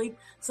gets bullied,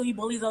 so he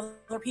bullies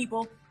other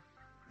people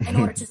in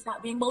order to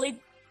stop being bullied.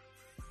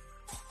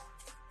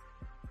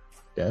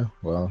 Yeah,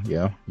 well,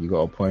 yeah, you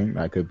got a point.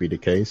 That could be the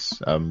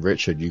case.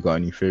 Richard, you got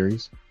any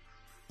theories?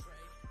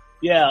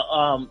 Yeah,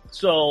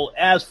 so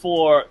as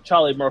for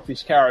Charlie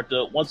Murphy's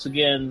character, once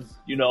again,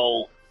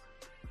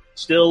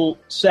 still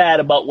sad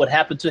about what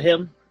happened to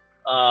him.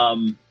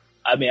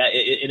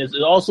 It is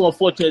also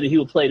unfortunate that he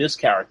would play this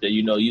character.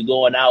 You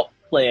going out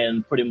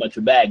playing pretty much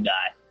a bad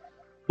guy.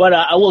 But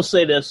I will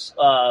say this,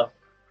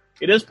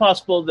 it is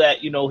possible that,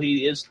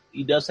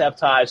 he does have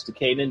ties to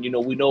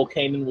Kanan. We know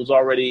Kanan was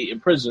already in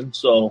prison,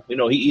 so,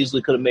 he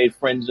easily could have made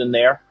friends in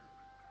there.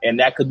 And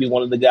that could be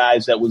one of the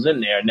guys that was in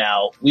there.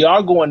 Now, we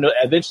are going to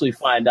eventually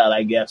find out,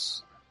 I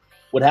guess,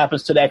 what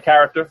happens to that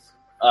character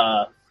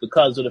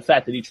because of the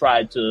fact that he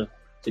tried to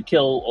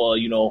kill or,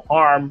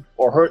 harm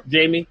or hurt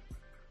Jamie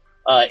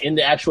in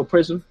the actual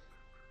prison.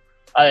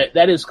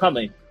 That is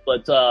coming,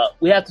 but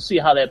we have to see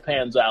how that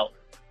pans out.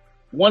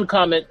 One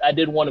comment I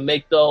did want to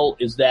make, though,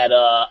 is that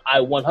I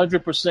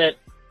 100%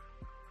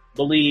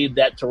 believe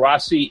that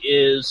Taurasi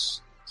is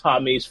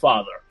Tommy's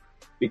father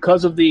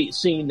because of the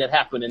scene that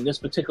happened in this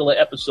particular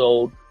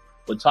episode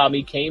when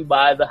Tommy came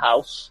by the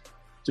house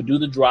to do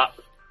the drop.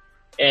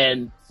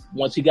 And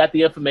once he got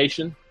the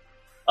information,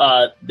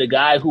 the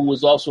guy who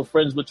was also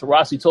friends with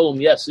Taurasi told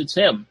him, yes, it's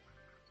him.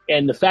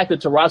 And the fact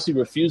that Taurasi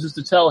refuses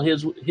to tell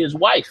his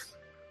wife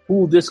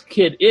who this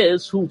kid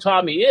is, who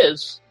Tommy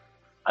is,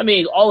 I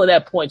mean, all of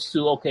that points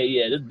to, okay,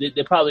 yeah,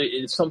 there probably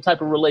is some type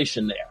of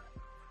relation there.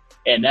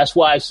 And that's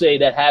why I say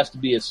that has to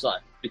be his son.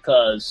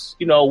 Because,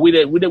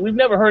 we've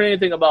never heard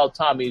anything about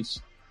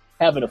Tommy's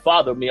having a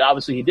father. I mean,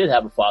 obviously he did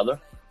have a father,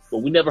 but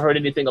we never heard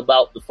anything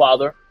about the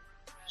father.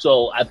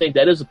 So I think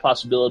that is a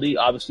possibility.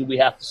 Obviously, we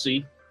have to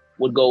see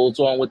what goes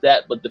on with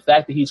that. But the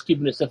fact that he's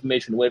keeping this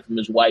information away from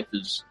his wife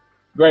is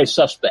very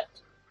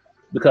suspect.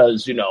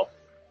 Because,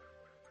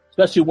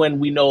 especially when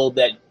we know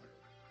that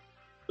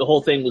the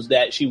whole thing was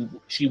that she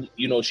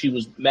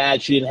was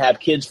mad she didn't have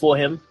kids for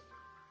him.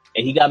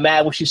 And he got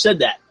mad when she said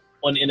that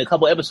in a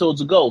couple episodes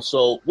ago.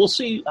 So we'll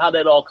see how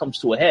that all comes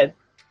to a head.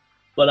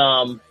 But,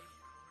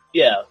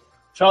 yeah,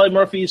 Charlie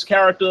Murphy's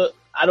character,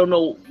 I don't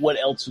know what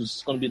else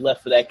is going to be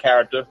left for that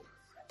character.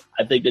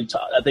 I think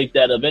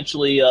that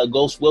eventually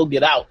Ghost will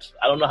get out.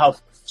 I don't know how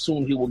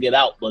soon he will get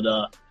out, but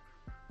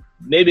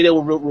maybe they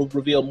will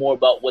reveal more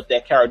about what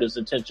that character's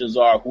intentions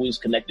are, who he's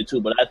connected to.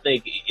 But I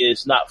think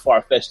it's not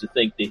far-fetched to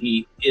think that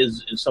he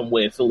is in some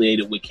way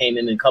affiliated with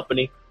Kanan and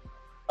company.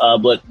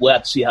 But we'll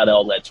have to see how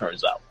all that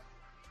turns out.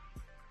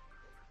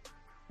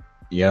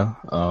 Yeah,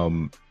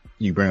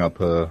 you bring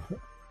up a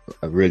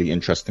really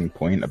interesting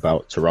point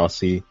about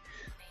Taurasi.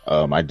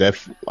 I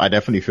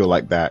definitely feel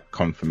like that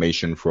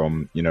confirmation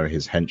from,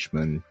 his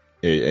henchman,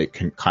 it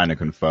can kind of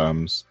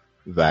confirms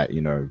that,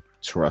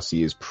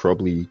 Taurasi is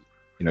probably,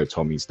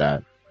 Tommy's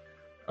dad.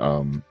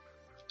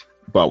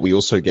 But we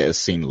also get a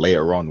scene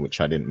later on,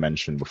 which I didn't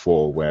mention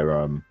before,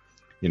 where,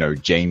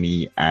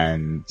 Jamie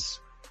and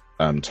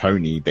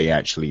Tony, they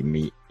actually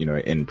meet,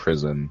 in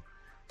prison.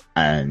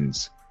 And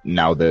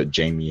now that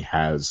Jamie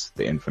has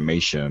the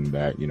information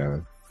that,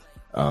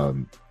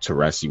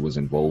 Taurasi was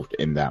involved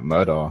in that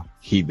murder,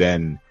 he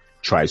then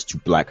tries to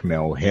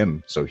blackmail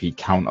him. So he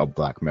counter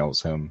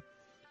blackmails him.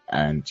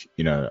 And,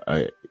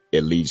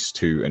 it leads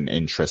to an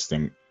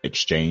interesting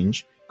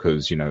exchange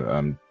because,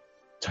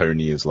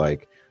 Tony is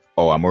like,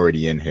 oh, I'm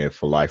already in here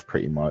for life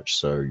pretty much.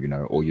 So,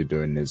 all you're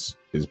doing is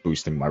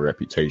boosting my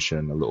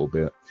reputation a little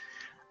bit.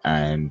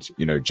 And,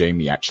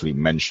 Jamie actually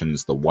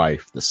mentions the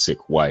wife, the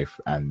sick wife,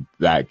 and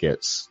that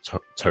gets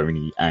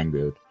Tony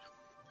angered.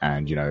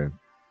 And,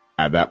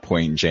 at that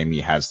point,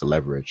 Jamie has the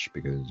leverage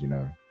because,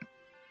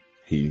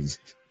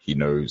 he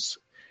knows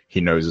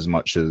as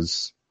much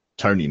as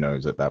Tony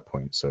knows at that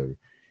point. So,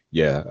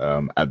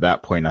 yeah, at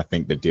that point, I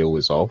think the deal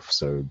is off.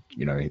 So,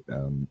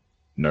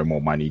 no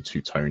more money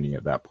to Tony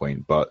at that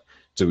point. But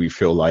do we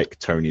feel like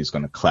Tony's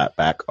going to clap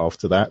back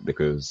after that?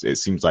 Because it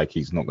seems like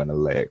he's not going to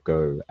let it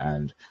go.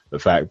 And the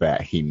fact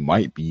that he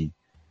might be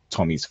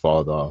Tommy's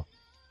father,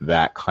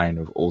 that kind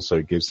of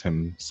also gives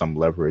him some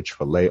leverage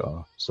for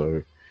later.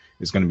 So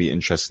it's going to be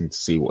interesting to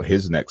see what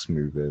his next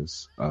move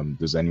is.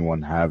 Does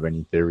anyone have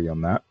any theory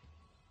on that?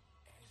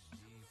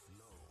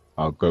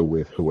 I'll go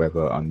with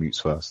whoever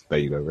unmutes first. There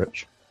you go,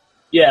 Rich.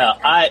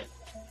 I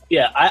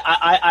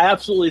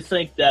absolutely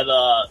think that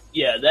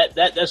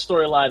that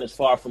storyline is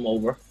far from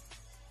over.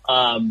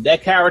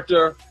 That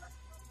character,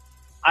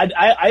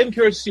 I am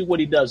curious to see what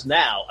he does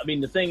now. I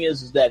mean, the thing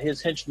is that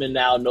his henchman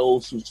now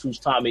knows who's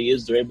Tommy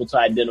is. They're able to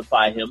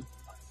identify him.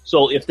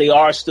 So if they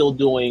are still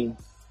doing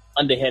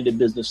underhanded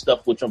business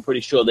stuff, which I'm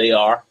pretty sure they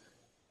are,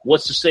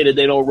 what's to say that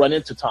they don't run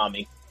into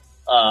Tommy?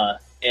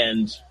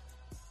 And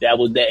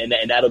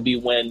that'll be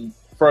when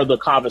further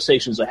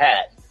conversations are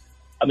had.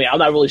 I mean, I'm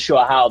not really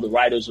sure how the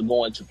writers are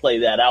going to play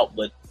that out,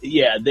 but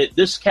yeah,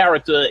 this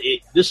character,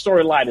 this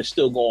storyline is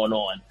still going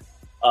on.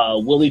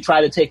 Will he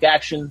try to take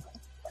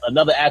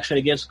another action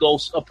against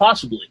Ghost?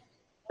 Possibly.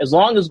 As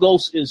long as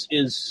Ghost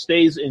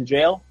stays in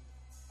jail,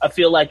 I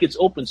feel like it's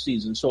open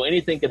season, so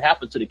anything could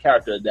happen to the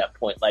character at that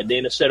point. Like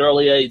Dana said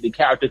earlier, the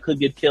character could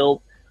get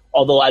killed,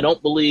 although I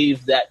don't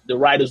believe that the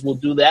writers will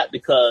do that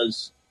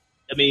because,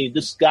 I mean,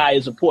 this guy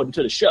is important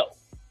to the show.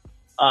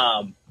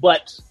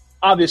 But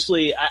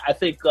obviously, I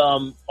think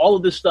all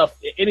of this stuff,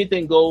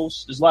 anything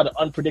goes. There's a lot of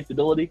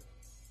unpredictability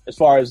as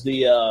far as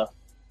the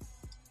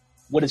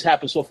what has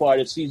happened so far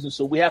this season.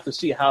 So we have to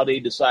see how they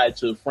decide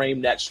to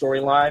frame that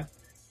storyline.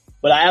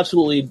 But I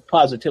absolutely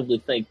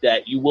positively think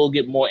that you will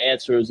get more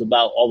answers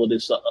about all of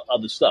this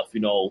other stuff.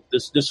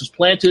 This was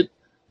planted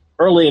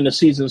early in the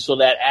season so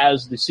that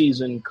as the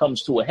season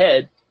comes to a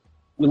head,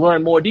 we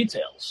learn more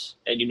details.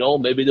 And,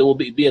 maybe there will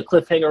be a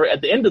cliffhanger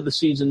at the end of the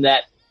season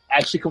that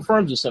actually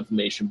confirms this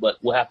information, but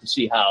we'll have to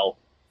see how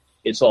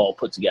it's all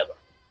put together.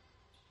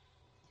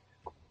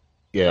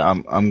 Yeah,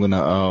 I'm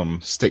gonna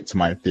stick to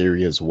my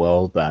theory as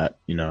well that,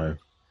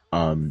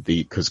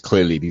 because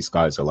clearly these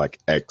guys are like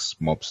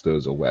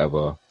ex-mobsters or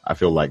whatever. I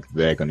feel like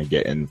they're gonna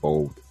get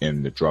involved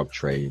in the drug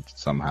trade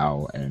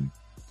somehow and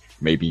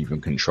maybe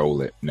even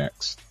control it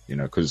next,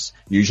 because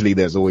usually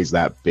there's always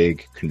that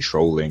big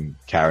controlling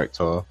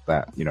character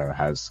that,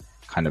 has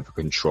kind of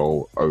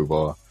control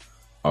over,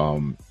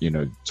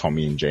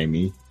 Tommy and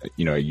Jamie.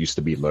 It used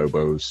to be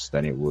Lobos,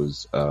 then it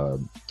was,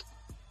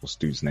 what's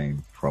dude's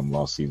name from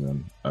last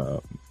season?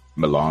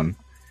 Milan.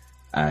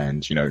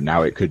 And,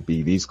 now it could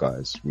be these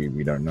guys.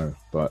 We don't know,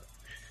 but,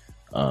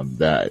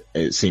 that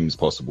it seems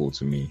possible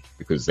to me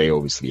because they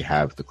obviously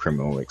have the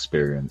criminal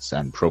experience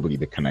and probably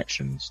the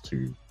connections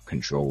to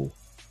control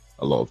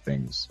a lot of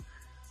things.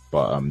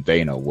 But,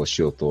 Dana, what's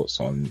your thoughts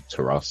on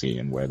Taurasi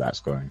and where that's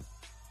going?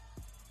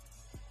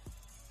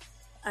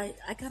 I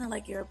kind of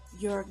like your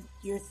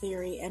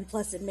theory, and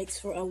plus it makes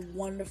for a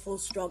wonderful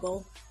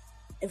struggle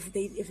if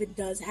it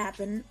does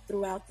happen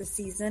throughout the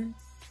season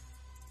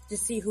to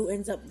see who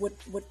ends up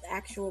with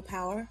actual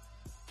power.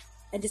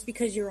 And just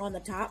because you're on the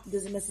top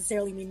doesn't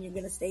necessarily mean you're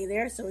going to stay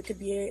there. So it could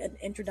be an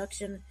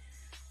introduction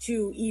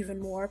to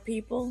even more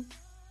people.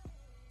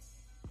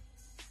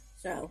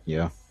 So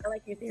yeah, I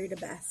like your theory the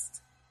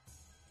best.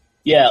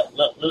 Yeah,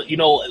 let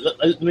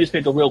me just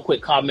make a real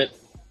quick comment.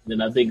 Then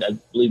I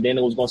believe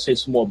Dana was going to say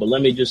some more, but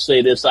let me just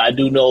say this. I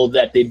do know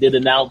that they did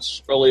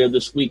announce earlier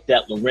this week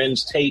that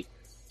Lorenz Tate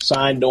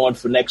signed on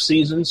for next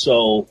season.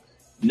 So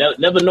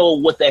never know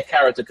what that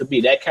character could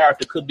be. That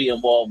character could be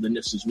involved in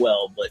this as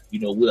well, but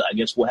I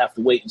guess we'll have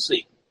to wait and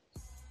see.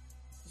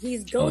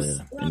 He's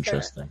Ghost's brother.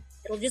 Interesting.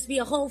 It'll just be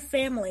a whole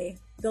family.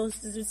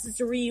 This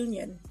is a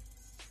reunion.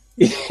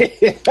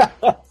 It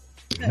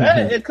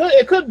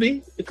could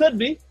be. It could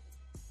be.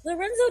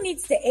 Lorenzo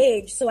needs to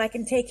age so I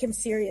can take him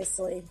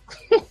seriously.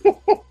 Like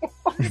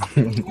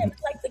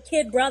the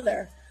kid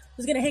brother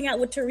who's going to hang out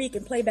with Tariq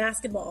and play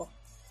basketball.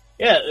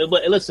 Yeah,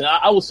 but listen,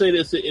 I will say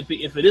this: if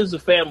it is a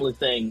family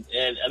thing,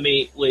 and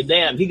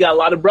damn, he got a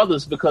lot of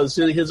brothers because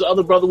his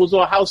other brother was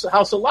on House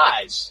of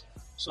Lies,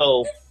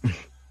 so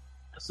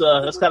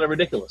that's kind of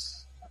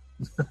ridiculous.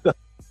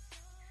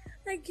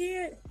 I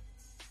can't.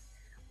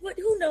 But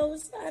who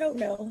knows? I don't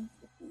know.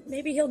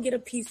 Maybe he'll get a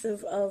piece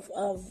of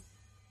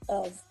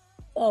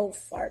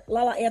fart.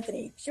 Lala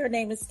Anthony. Her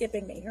name is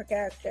skipping me. Her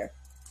character.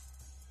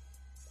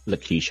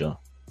 Lakeisha.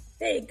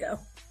 There you go.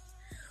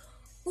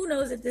 Who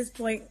knows at this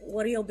point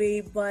what he'll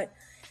be, but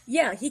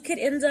yeah, he could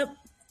end up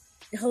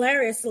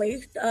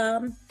hilariously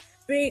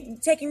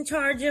taking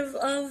charge of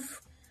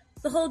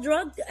the whole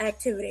drug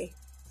activity.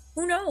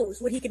 Who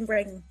knows what he can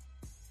bring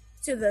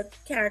to the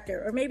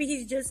character, or maybe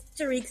he's just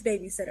Tariq's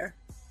babysitter.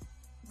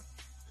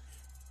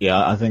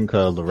 Yeah, I think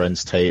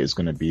Lorenz Tate is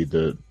going to be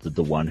the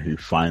one who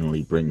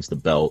finally brings the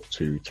belt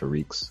to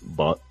Tariq's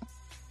butt.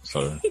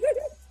 So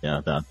yeah,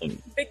 I think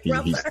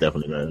he's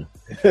definitely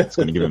it's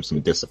going to give him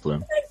some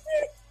discipline.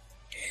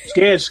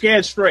 Scared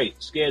straight.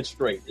 It's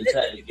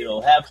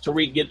have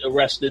Tariq get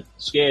arrested,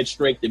 scared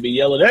straight. To be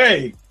yelling,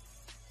 "Hey,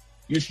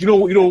 you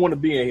don't want to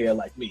be in here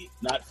like me.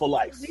 Not for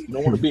life. You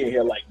don't want to be in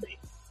here like me."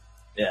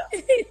 Yeah,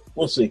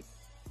 we'll see.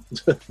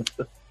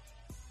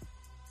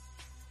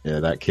 Yeah,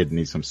 that kid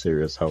needs some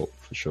serious help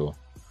for sure.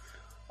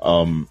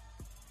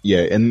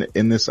 Yeah,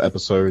 in this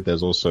episode,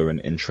 there's also an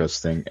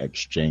interesting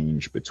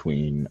exchange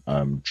between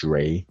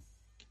Dre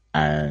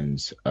and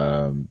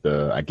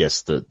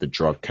the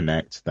drug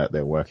connect that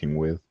they're working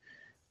with.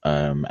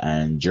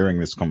 And during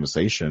this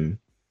conversation,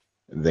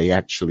 they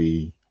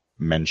actually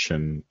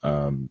mention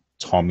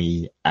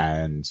Tommy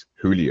and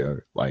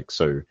Julio.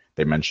 So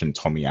they mentioned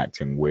Tommy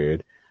acting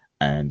weird,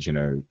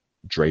 and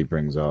Dre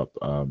brings up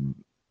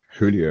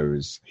Julio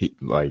is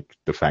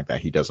the fact that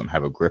he doesn't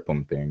have a grip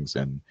on things,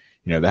 and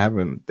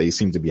they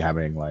seem to be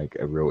having like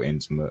a real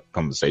intimate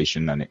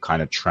conversation, and it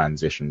kind of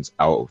transitions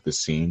out of the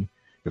scene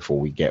before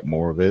we get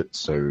more of it.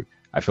 So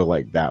I feel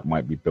like that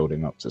might be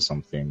building up to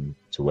something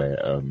to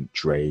where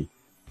Dre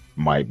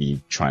might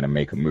be trying to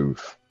make a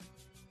move.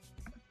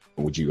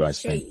 What would you guys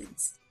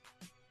Shades.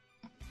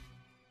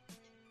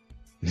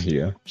 think?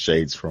 Yeah,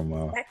 Shades from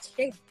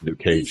Luke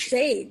Cage. He's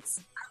Shades.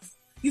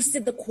 You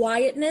said the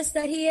quietness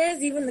that he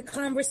is, even the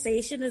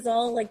conversation is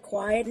all like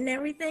quiet and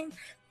everything.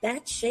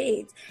 That's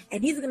Shades.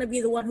 And he's going to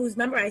be the one who's,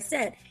 remember I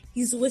said,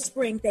 he's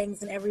whispering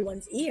things in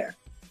everyone's ear.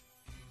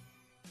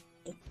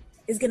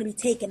 Is going to be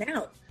taken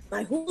out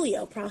by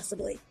Julio,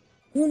 possibly.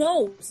 Who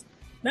knows?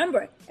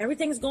 Remember,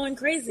 everything's going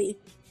crazy.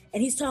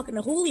 And he's talking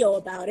to Julio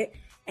about it.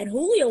 And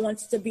Julio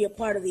wants to be a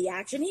part of the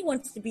action. He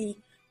wants to be,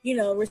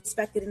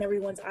 respected in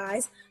everyone's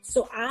eyes.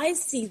 So I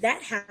see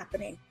that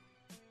happening.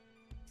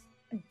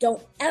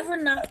 Don't ever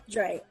knock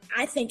Dre.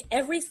 I think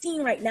every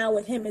scene right now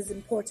with him is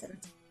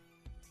important.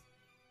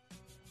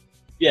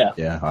 Yeah.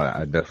 Yeah,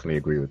 I definitely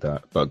agree with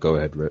that. But go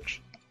ahead,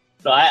 Rich.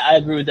 No, I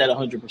agree with that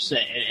 100%.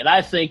 And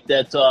I think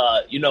that,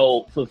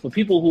 for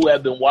people who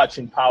have been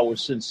watching Power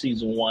since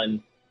season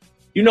 1,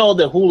 you know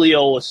that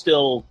Julio is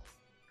still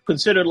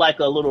considered like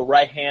a little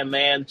right-hand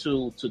man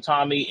to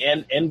Tommy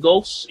and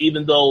Ghost,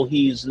 even though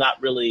he's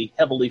not really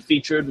heavily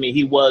featured. I mean,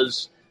 he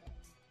was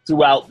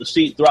throughout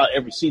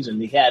every season.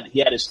 He had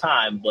his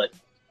time, but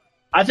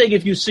I think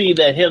if you see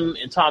that him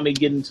and Tommy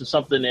get into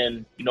something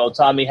and,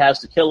 Tommy has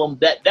to kill him,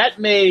 that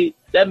may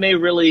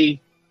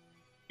really,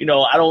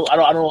 I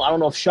don't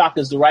know if shock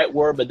is the right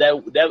word, but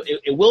that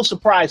it will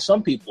surprise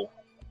some people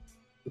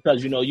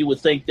because, you would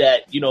think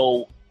that,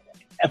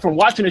 and from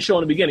watching the show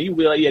in the beginning, you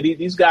realize,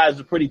 these guys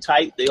are pretty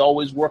tight. They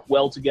always work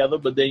well together.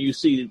 But then you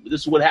see this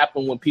is what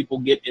happens when people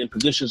get in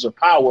positions of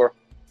power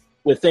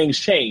where things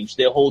change.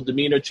 Their whole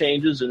demeanor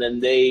changes, and then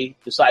they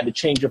decide to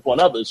change up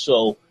on others.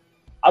 So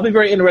I'll be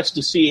very interested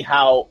to see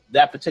how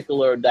that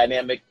particular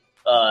dynamic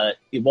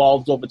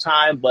evolves over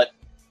time. But,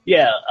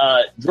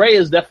 Dre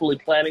is definitely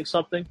planning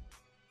something.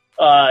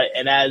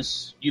 And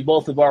as you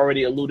both have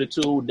already alluded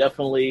to,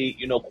 definitely,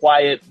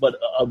 quiet but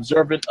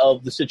observant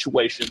of the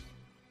situation.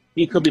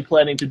 He could be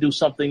planning to do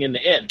something in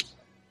the end.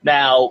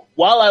 Now,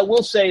 while I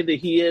will say that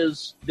he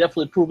is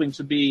definitely proving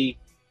to be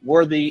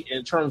worthy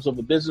in terms of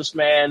a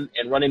businessman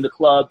and running the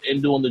club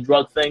and doing the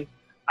drug thing,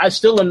 I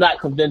still am not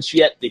convinced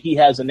yet that he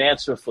has an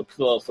answer for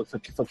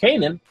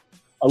Kanan,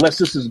 unless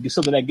this is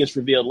something that gets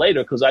revealed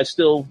later, because I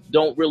still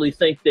don't really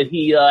think that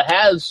he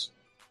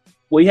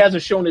he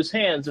hasn't shown his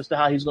hands as to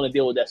how he's going to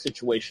deal with that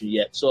situation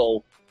yet.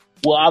 So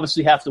we'll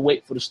obviously have to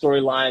wait for the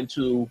storyline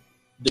to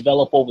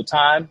develop over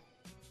time.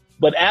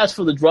 But as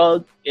for the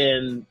drug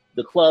and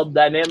the club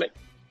dynamic,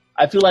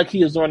 I feel like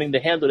he is learning to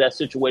handle that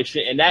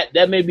situation, and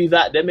that may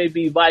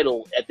be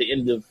vital at the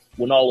end of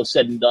when all is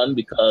said and done,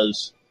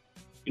 because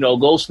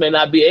Ghost may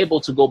not be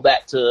able to go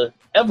back to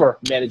ever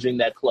managing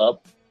that club.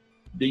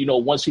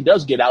 Once he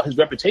does get out, his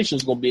reputation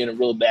is going to be in a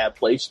real bad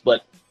place.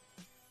 But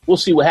we'll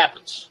see what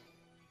happens.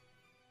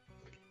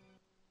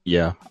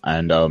 Yeah,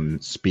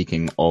 and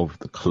speaking of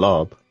the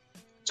club,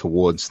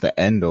 towards the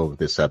end of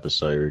this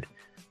episode,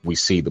 we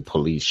see the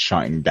police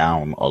shutting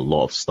down a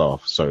lot of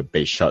stuff. So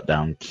they shut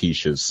down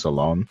Keisha's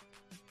salon.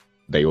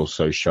 They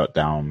also shut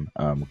down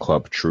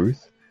Club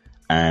Truth.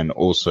 And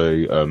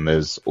also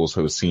there's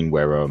also a scene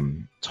where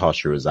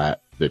Tasha is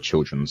at the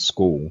children's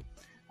school,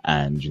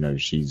 and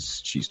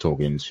she's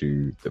talking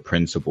to the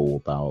principal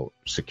about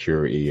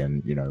security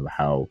and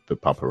how the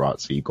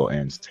paparazzi got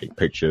in to take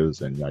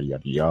pictures and yada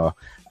yada yada.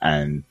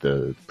 And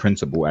the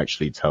principal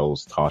actually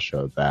tells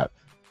Tasha that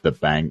the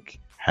bank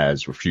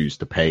has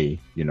refused to pay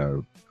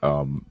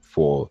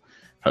for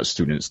her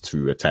students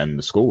to attend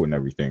the school and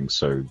everything.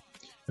 So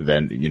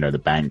then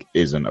the bank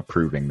isn't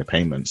approving the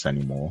payments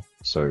anymore.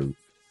 So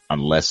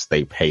unless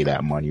they pay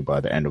that money by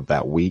the end of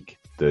that week,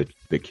 the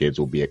kids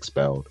will be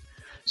expelled.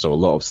 So a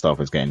lot of stuff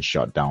is getting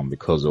shut down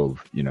because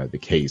of, the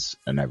case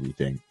and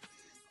everything.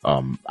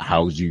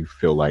 How do you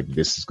feel like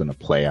this is going to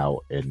play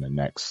out in the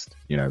next,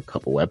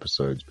 couple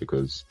episodes?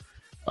 Because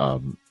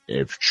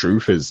if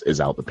Truth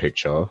is out the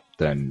picture,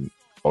 then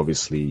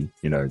obviously,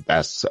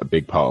 that's a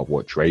big part of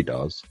what Dre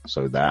does.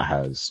 So that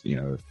has,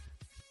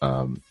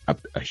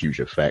 a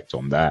huge effect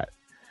on that.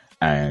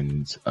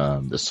 And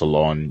the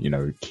salon,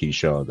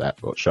 Keisha,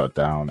 that got shut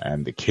down,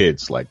 and the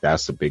kids,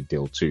 that's a big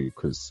deal too,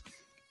 because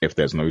if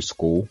there's no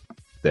school,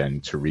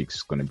 then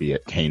Tariq's going to be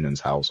at Kanan's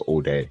house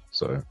all day.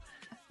 So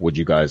what do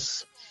you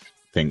guys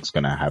think's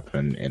going to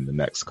happen in the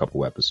next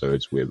couple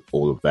episodes with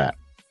all of that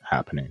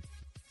happening?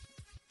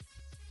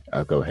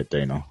 Go ahead,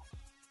 Dana.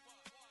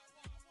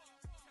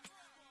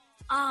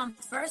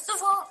 First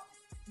of all,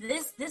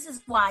 this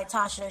is why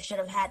Tasha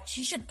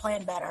she should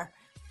plan better.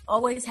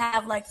 Always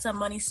have some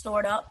money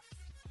stored up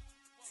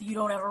so you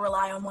don't ever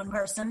rely on one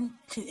person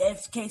in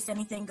case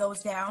anything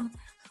goes down.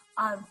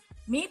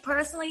 Me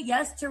personally,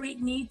 yes,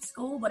 Tariq needs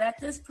school, but at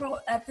this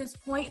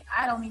point,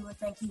 I don't even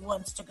think he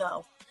wants to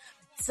go.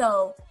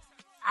 So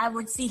I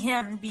would see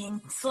him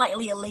being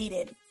slightly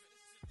elated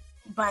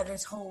by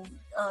this whole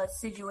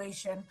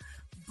situation.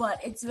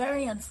 But it's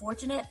very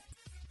unfortunate,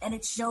 and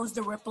it shows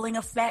the rippling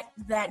effect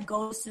that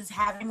Ghost is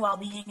having while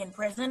being in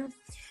prison.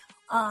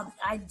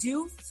 I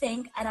do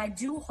think, and I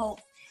do hope,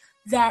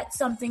 that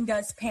something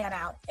does pan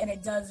out and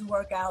it does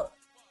work out.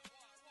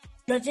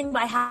 Judging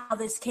by how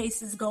this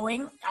case is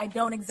going, I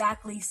don't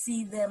exactly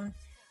see them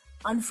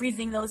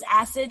unfreezing those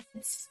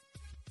assets.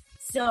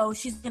 So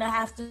she's going to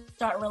have to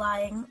start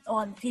relying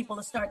on people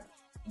to start,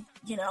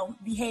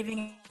 behaving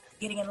and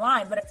getting in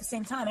line. But at the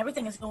same time,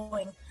 everything is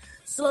going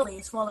slowly.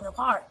 It's falling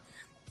apart.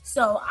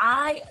 So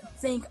I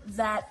think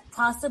that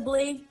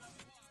possibly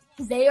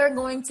they are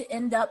going to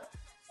end up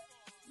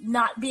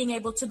not being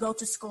able to go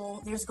to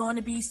school. There's going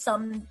to be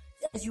some,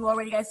 as you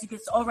already guys think,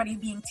 it's already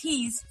being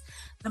teased,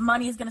 the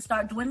money is going to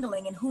start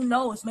dwindling, and who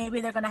knows,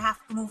 maybe they're going to have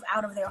to move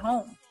out of their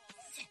home.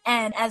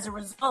 And as a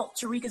result,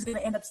 Tariq is going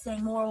to end up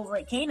staying more over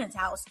at Kanan's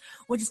house,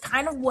 which is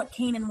kind of what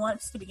Kanan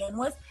wants to begin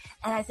with.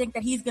 And I think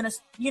that he's going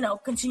to,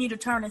 continue to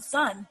turn his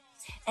son.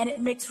 And it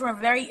makes for a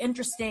very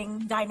interesting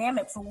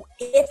dynamic for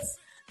if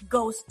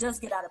Ghost does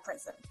get out of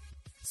prison.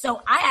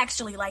 So I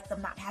actually like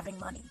them not having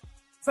money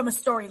from a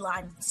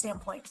storyline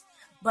standpoint.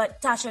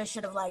 But Tasha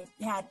should have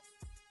had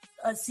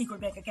a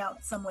secret bank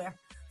account somewhere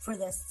for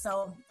this.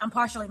 So I'm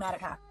partially mad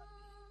at her.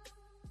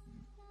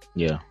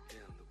 Yeah.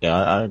 Yeah,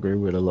 I agree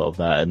with a lot of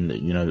that. And,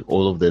 you know,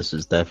 all of this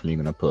is definitely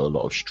going to put a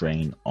lot of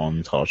strain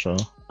on Tasha,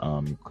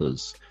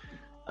 because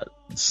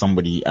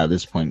somebody at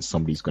this point,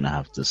 somebody's going to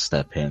have to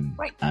step in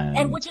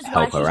and which is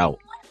help why her out.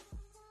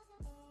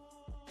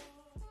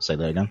 Say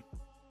that again.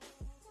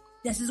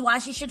 This is why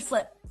she should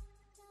flip.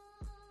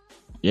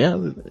 Yeah,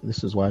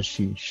 this is why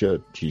she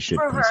should. She should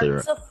for consider her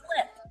it. to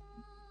flip.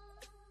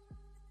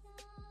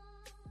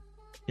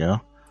 Yeah,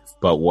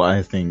 but what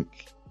I think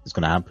is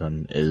going to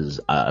happen is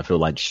I feel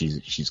like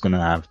she's going to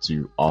have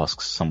to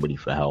ask somebody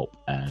for help,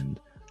 and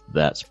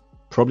that's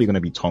probably going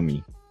to be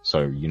Tommy.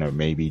 So, you know,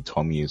 maybe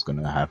Tommy is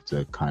going to have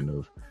to kind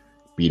of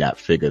be that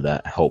figure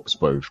that helps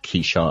both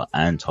Keisha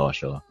and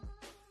Tasha,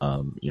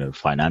 you know,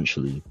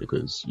 financially,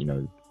 because, you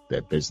know,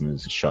 their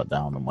business is shut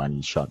down, the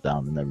money's shut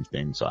down and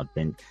everything. So I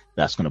think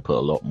that's going to put a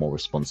lot more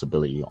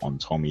responsibility on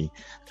Tommy.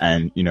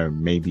 And, you know,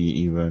 maybe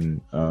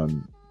even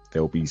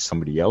there'll be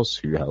somebody else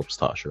who helps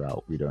Tasha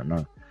out. We don't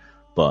know.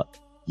 But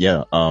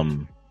yeah,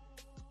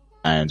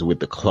 and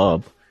with the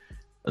club,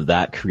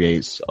 that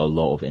creates a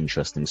lot of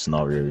interesting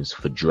scenarios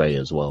for Dre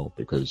as well,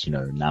 because, you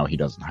know, now he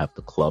doesn't have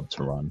the club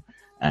to run,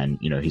 and,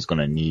 you know, he's going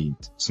to need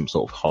some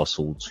sort of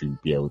hustle to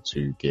be able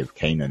to give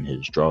Kanan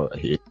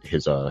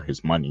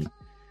his money,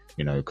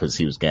 you know, because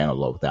he was getting a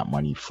lot of that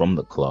money from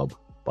the club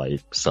by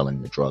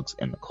selling the drugs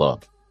in the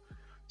club.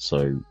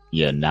 So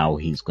yeah, now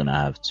he's going to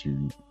have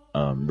to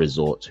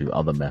resort to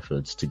other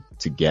methods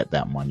to get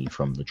that money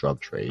from the drug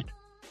trade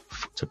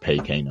to pay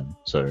Kanan.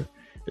 So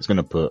it's going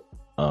to put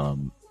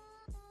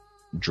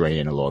Dre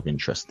in a lot of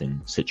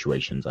interesting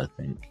situations, I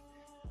think.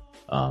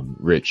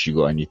 Rich, you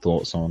got any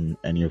thoughts on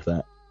any of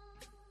that?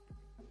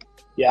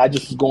 Yeah, I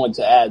just was going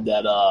to add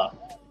that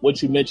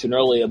what you mentioned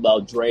earlier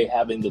about Dre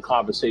having the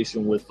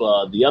conversation with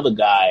the other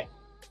guy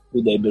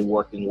who they've been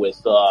working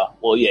with.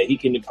 Well, yeah, he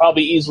can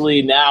probably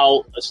easily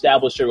now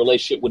establish a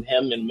relationship with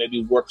him and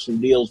maybe work some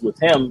deals with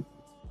him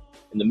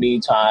in the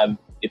meantime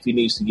if he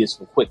needs to get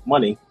some quick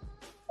money,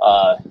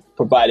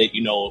 provided,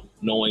 you know,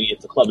 knowing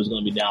if the club is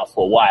going to be down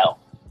for a while.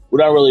 We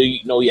don't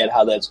really know yet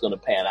how that's going to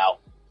pan out.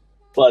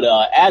 But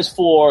as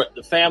for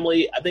the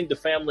family, I think the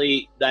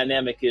family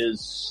dynamic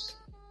is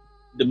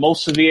the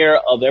most severe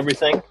of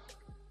everything.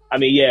 I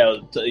mean, yeah,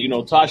 you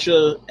know,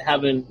 Tasha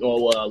having,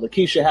 or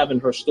Lakeisha having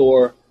her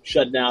store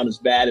shut down is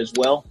bad as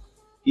well.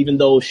 Even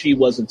though she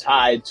wasn't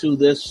tied to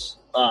this,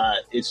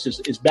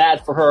 it's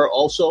bad for her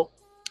also.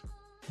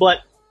 But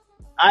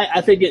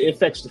I think it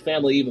affects the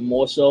family even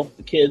more so,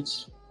 the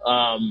kids.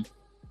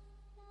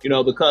 You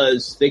know,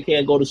 because they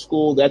can't go to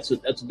school, that's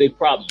a big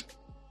problem.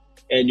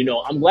 And, you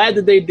know, I'm glad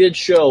that they did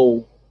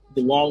show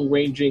the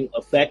long-ranging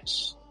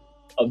effects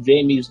of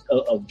Jamie's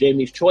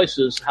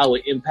choices, how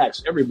it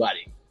impacts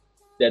everybody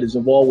that is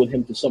involved with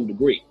him to some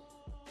degree.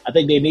 I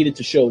think they needed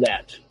to show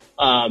that.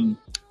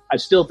 I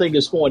still think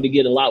it's going to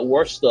get a lot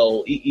worse,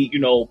 though, you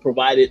know,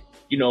 provided,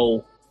 you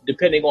know,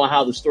 depending on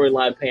how the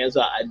storyline pans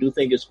out, I do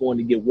think it's going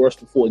to get worse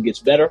before it gets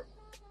better.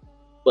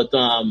 But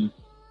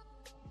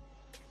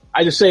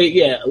I just say,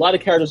 yeah, a lot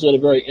of characters are in a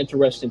very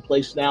interesting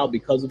place now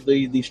because of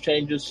these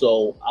changes.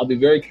 So I'll be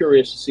very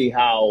curious to see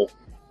how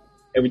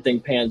everything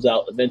pans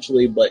out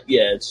eventually. But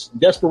yeah, it's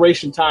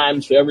desperation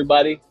times for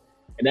everybody.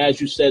 And as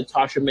you said,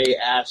 Tasha may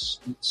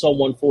ask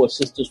someone for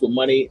assistance with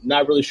money.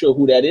 Not really sure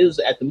who that is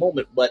at the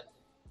moment, but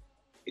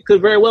it could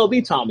very well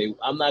be Tommy.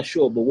 I'm not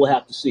sure, but we'll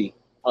have to see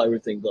how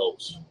everything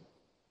goes.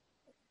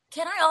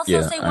 Can I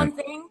also say one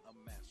thing?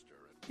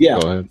 Yeah.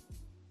 Go ahead.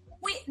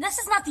 This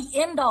is not the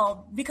end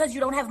all because you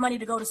don't have money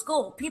to go to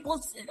school.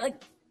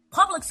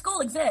 Public school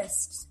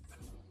exists.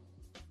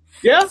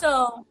 Yeah.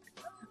 So,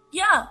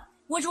 yeah,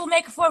 which will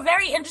make for a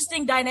very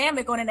interesting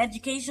dynamic on an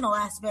educational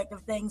aspect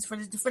of things for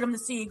them to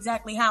see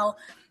exactly how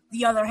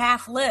the other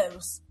half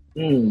lives.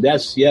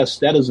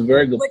 That is a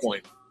very good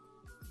point.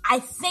 I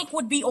think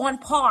would be on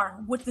par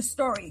with the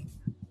story.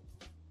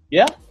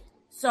 Yeah.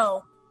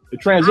 So the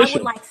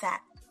transition. I would like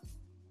that.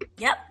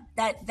 Yep.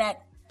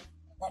 That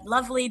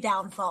lovely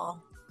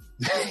downfall.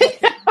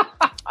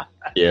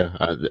 Yeah,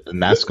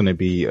 and that's going to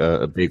be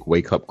a big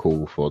wake up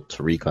call for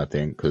Tariq, I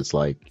think, because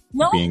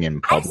being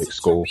in public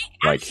school,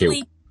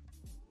 actually,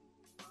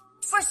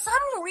 for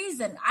some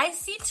reason, I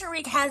see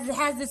Tariq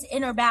has this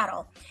inner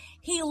battle.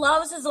 He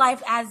loves his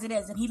life as it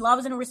is, and he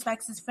loves and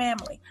respects his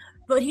family,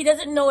 but he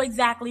doesn't know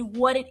exactly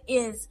what it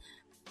is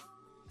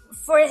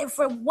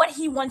for what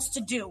he wants to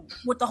do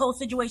with the whole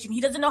situation.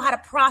 He doesn't know how to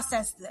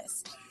process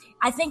this.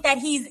 I think that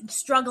he's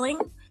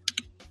struggling.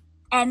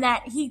 And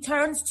that he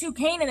turns to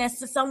Kanan as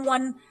to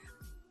someone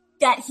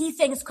that he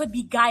thinks could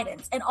be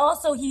guidance. And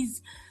also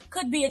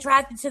could be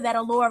attracted to that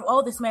allure of,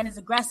 oh, this man is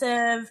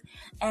aggressive.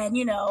 And,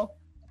 you know,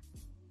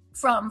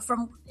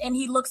 and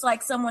he looks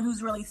like someone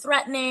who's really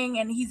threatening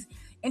and he's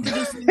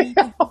introducing me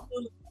to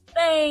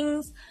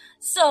things.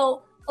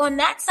 So on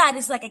that side,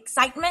 it's like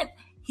excitement.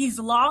 He's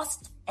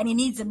lost and he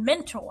needs a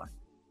mentor.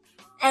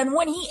 And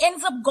when he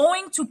ends up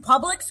going to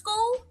public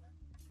school,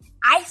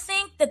 I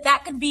think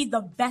that could be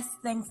the best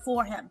thing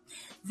for him.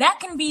 That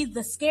can be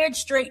the Scared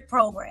Straight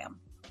program.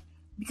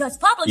 Because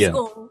public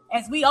school,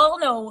 as we all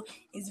know,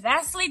 is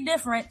vastly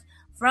different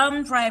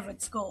from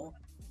private school.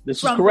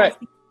 This is correct.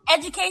 From the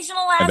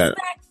educational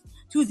aspects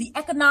to the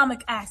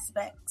economic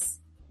aspects.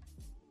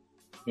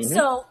 Mm-hmm.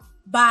 So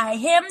by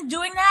him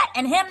doing that,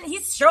 and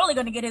he's surely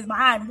going to get his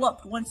behind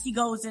whooped once he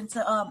goes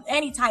into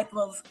any type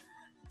of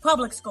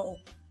public school.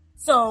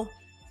 So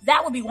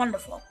that would be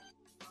wonderful.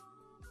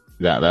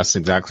 That's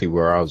exactly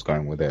where I was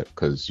going with it,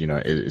 because, you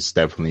know, it's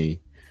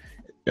definitely,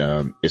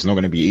 it's not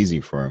going to be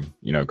easy for him,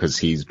 you know, because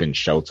he's been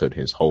sheltered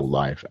his whole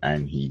life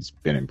and he's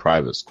been in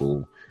private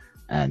school.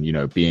 And, you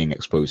know, being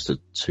exposed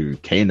to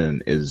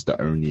Kanan is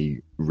the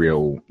only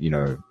real, you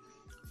know,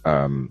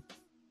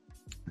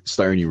 it's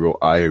the only real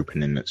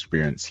eye-opening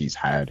experience he's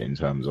had in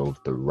terms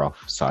of the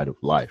rough side of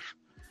life.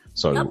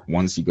 So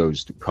once he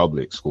goes to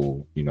public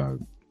school, you know,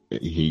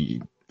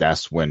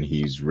 that's when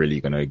he's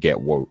really going to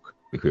get woke.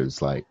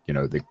 Because, like, you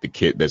know, the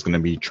kid, there's going to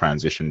be a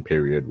transition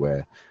period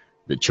where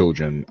the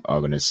children are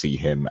going to see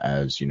him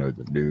as, you know,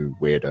 the new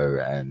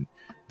weirdo, and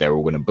they're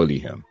all going to bully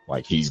him.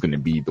 Like, he's going to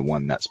be the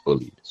one that's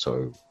bullied.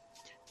 So,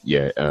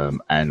 yeah,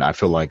 and I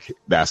feel like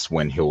that's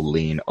when he'll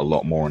lean a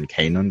lot more on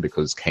Kanan,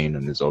 because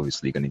Kanan is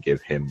obviously going to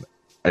give him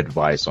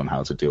advice on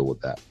how to deal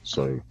with that.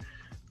 So,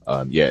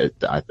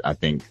 I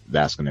think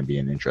that's going to be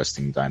an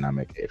interesting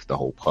dynamic if the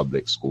whole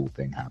public school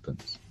thing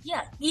happens.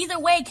 Yeah, either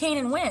way,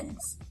 Kanan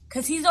wins.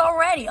 Because he's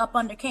already up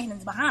under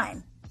Kanan's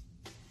behind.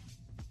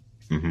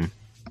 Mm-hmm.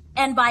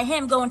 And by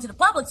him going to the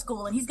public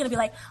school, and he's going to be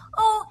like,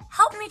 oh,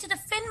 help me to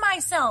defend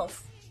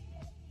myself.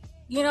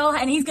 You know,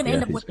 and he's going to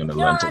end up with a gun.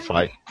 Learn to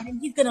fight. And then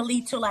he's going to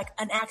lead to, like,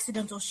 an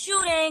accidental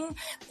shooting.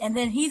 And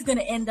then he's going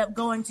to end up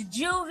going to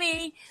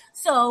juvie.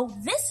 So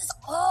this is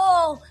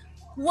all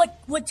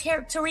what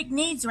Tariq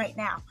needs right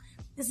now.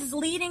 This is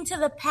leading to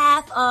the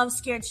path of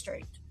Scared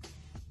Straight.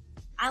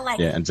 I like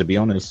it. Yeah, and to be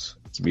honest,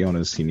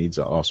 he needs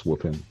an ass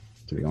whooping.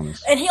 To be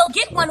honest. And he'll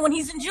get one when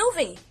he's in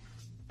juvie.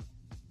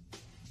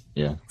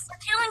 Yeah. For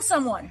killing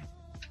someone.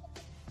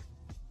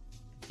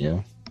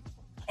 Yeah.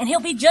 And he'll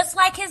be just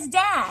like his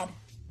dad.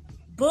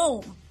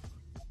 Boom.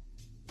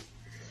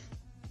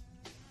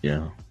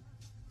 Yeah.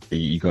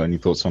 You got any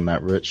thoughts on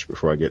that, Rich,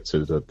 before I get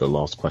to the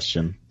last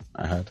question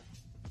I had?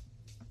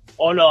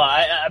 Oh, no,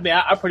 I mean,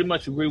 I pretty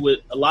much agree with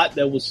a lot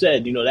that was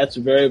said. You know, that's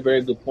a very,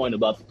 very good point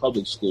about the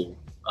public school.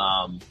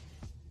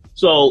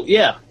 So,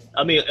 yeah,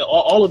 I mean,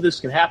 all of this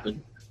can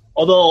happen.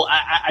 Although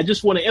I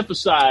just want to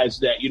emphasize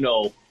that, you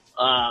know,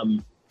 I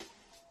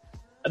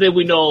think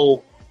we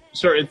know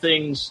certain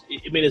things.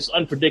 I mean, it's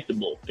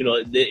unpredictable. You know,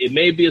 it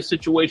may be a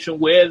situation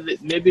where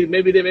maybe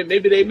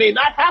they may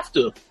not have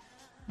to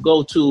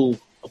go to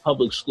a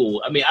public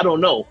school. I mean, I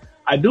don't know.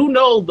 I do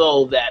know,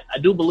 though, that I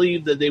do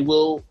believe that they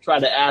will try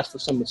to ask for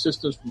some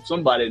assistance from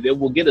somebody. They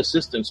will get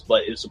assistance,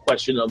 but it's a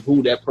question of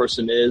who that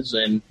person is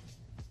and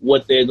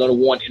what they're going to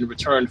want in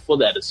return for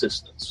that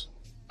assistance.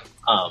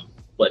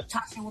 But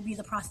Tasha will be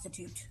the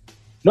prostitute.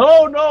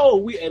 No.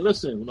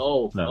 Listen.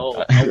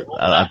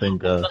 I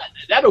think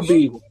that'll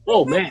be.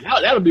 Oh man,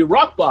 that'll be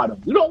rock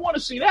bottom. We don't want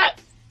to see that.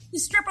 The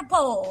stripper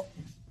pole.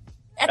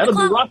 That'll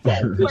be rock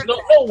bottom. There's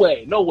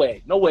no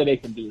way they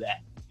can do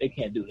that. They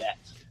can't do that.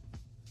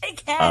 They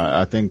can.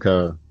 I think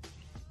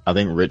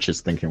Rich is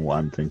thinking what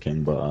I'm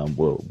thinking, but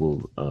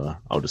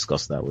I'll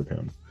discuss that with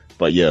him.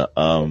 But yeah,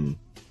 the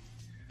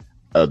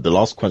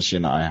last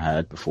question I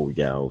had before we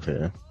get out of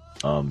here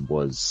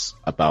was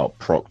about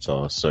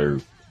Proctor. So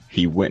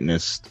he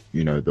witnessed,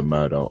 you know, the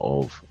murder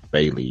of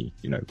Bailey,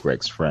 you know,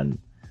 Greg's friend,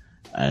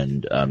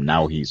 and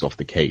now he's off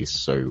the case.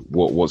 So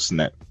what's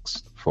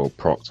next for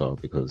Proctor?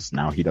 Because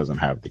now he doesn't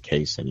have the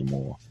case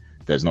anymore.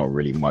 There's not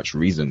really much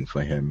reason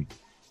for him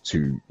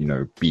to, you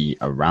know, be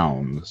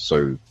around.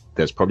 So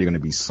there's probably going to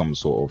be some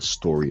sort of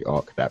story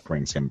arc that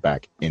brings him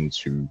back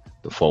into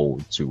the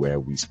fold to where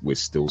we're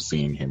still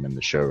seeing him in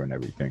the show and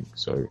everything.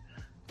 So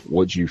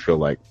what do you feel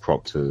like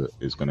Proctor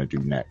is going to do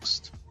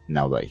next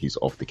now that he's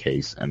off the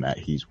case and that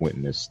he's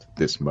witnessed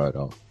this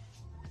murder?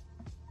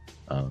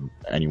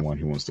 Anyone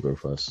who wants to go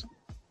first?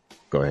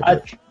 Go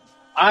ahead, Rich.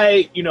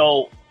 I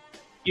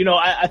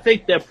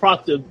think that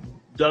Proctor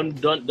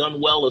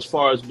done well as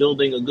far as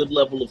building a good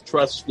level of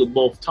trust with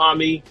both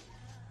Tommy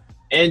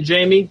and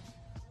Jamie.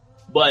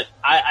 But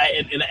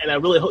I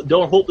really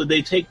don't hope that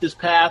they take this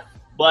path.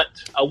 But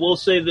I will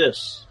say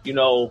this, you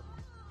know,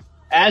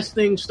 as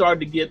things start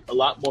to get a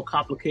lot more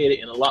complicated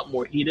and a lot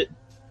more heated,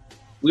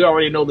 we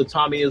already know that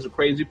Tommy is a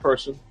crazy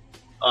person,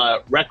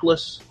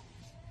 reckless.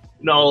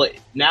 You know,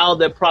 now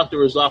that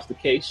Proctor is off the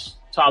case,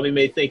 Tommy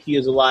may think he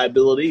is a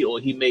liability, or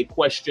he may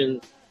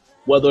question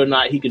whether or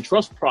not he can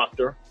trust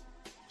Proctor.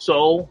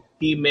 So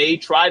he may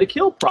try to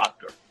kill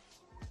Proctor.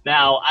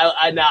 Now,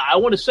 I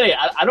want to say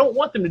I don't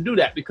want them to do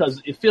that,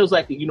 because it feels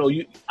like, you know,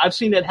 I've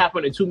seen that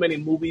happen in too many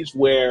movies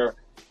where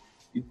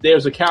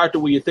there's a character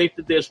where you think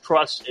that there's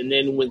trust, and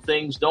then when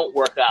things don't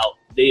work out,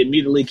 they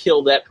immediately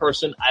kill that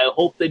person. I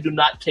hope they do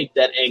not take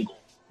that angle.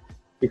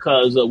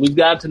 because we've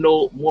got to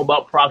know more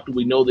about Proctor.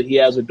 We know that he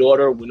has a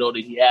daughter. We know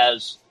that he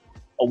has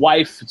a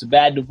wife. It's a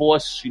bad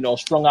divorce,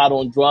 strung out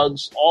on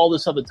drugs, all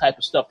this other type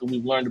of stuff that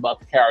we've learned about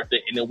the character.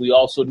 And then we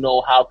also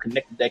know how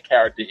connected that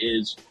character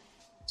is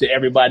to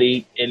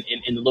everybody in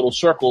the little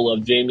circle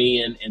of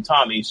Jamie and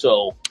Tommy.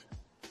 So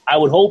I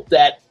would hope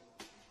that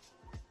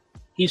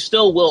he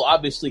still will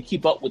obviously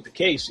keep up with the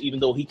case, even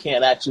though he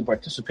can't actually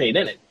participate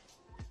in it.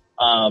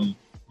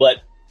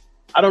 But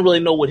I don't really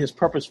know what his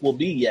purpose will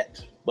be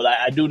yet. But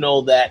I do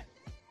know that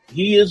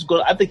he is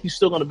going. I think he's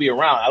still going to be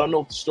around. I don't know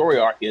what the story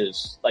arc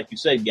is, like you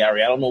said,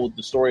 Gary. I don't know what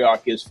the story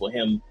arc is for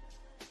him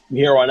from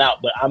here on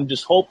out. But I'm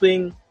just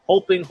hoping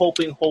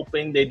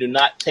they do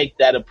not take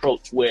that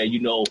approach where,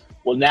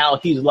 well, now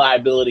he's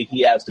liability.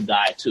 He has to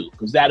die too,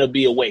 because that'll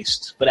be a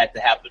waste for that to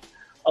happen.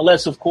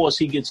 Unless, of course,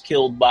 he gets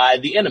killed by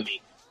the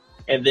enemy.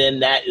 And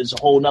then that is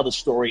a whole nother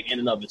story in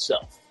and of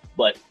itself.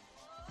 But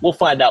we'll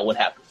find out what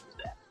happens with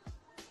that.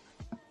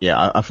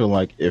 Yeah, I feel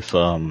like if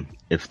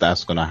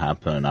that's going to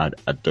happen, I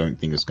don't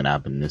think it's going to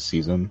happen this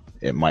season.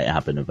 It might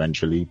happen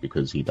eventually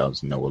because he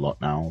does know a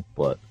lot now,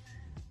 but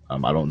I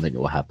don't think it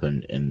will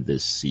happen in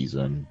this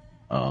season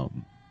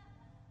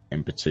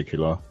in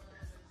particular.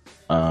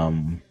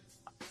 I'm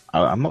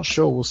not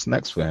sure what's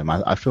next for him.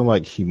 I feel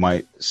like he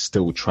might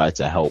still try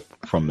to help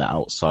from the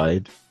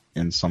outside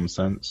in some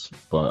sense,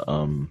 but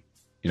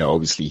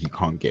obviously he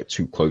can't get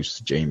too close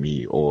to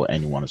Jamie or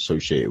anyone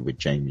associated with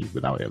Jamie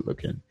without it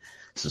looking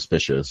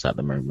suspicious at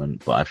the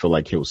moment. But I feel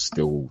like he'll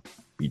still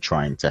be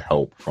trying to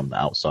help from the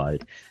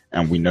outside.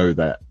 And we know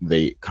that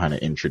they kind of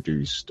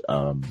introduced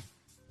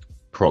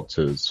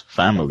Proctor's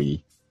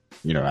family,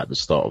 at the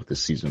start of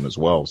this season as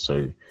well.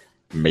 So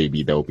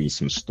maybe there'll be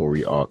some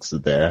story arcs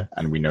there.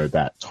 And we know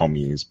that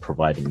Tommy is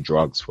providing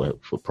drugs for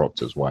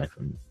Proctor's wife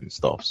and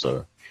stuff.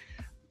 So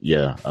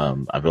yeah,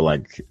 I feel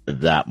like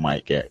that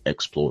might get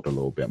explored a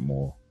little bit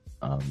more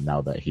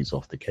now that he's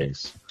off the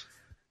case.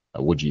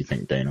 What do you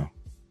think, Dana?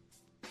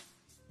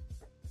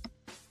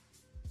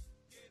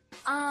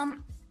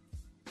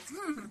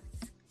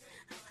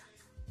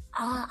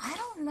 I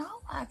don't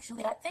know,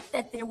 actually. I think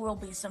that there will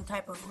be some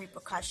type of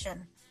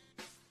repercussion.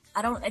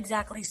 I don't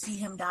exactly see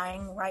him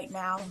dying right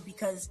now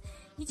because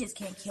he just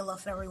can't kill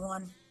off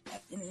everyone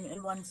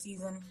in one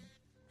season.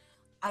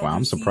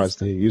 I'm surprised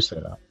to hear you say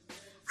that.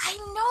 I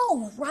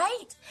know,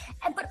 right?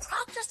 But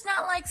Proctor's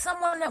not like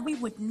someone that we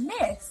would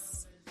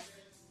miss.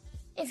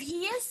 If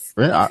he is...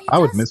 Really? I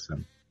would miss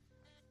him.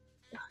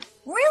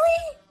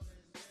 Really?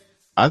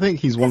 I think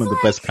he's one of the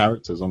best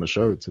characters on the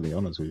show, to be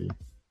honest with you.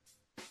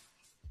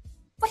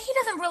 But he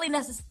doesn't really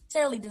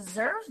necessarily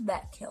deserve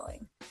that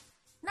killing.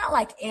 Not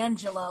like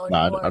Angelo or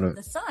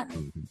the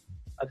son.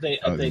 I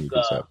think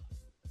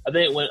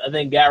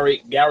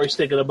Gary's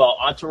thinking about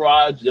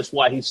Entourage. That's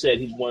why he said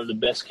he's one of the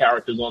best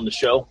characters on the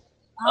show.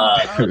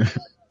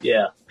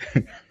 Yeah.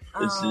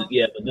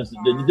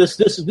 But this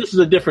is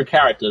a different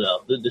character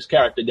though. This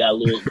character got a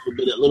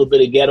little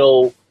bit of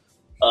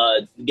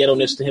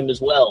ghetto-ness to him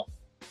as well.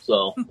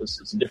 So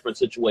it's a different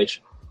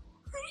situation.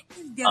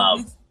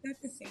 Yeah.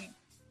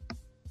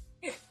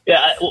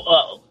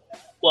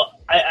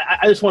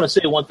 I just want to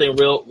say one thing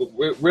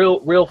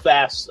real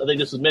fast. I think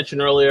this was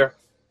mentioned earlier.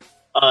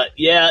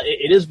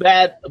 It is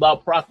bad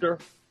about Proctor.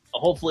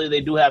 Hopefully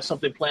they do have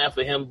something planned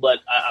for him, but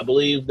I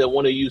believe that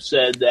one of you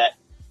said that,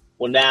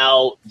 well,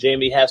 now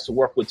Jamie has to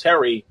work with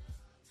Terry,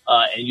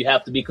 and you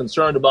have to be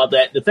concerned about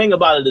that. The thing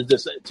about it is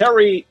this: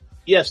 Terry,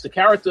 yes, the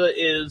character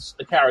is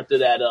a character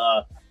that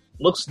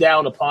looks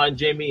down upon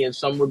Jamie in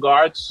some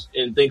regards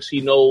and thinks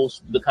he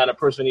knows the kind of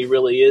person he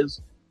really is.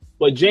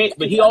 But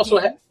he also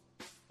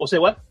say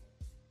what?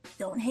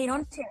 Don't hate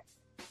on Terry.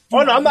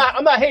 Oh no, I'm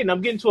not hating.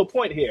 I'm getting to a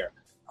point here.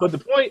 But the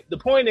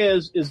point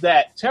is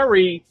that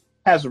Terry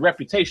has a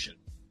reputation.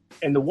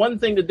 And the one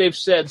thing that they've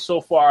said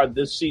so far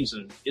this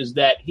season is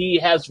that he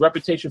has a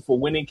reputation for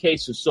winning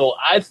cases. So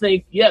I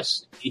think,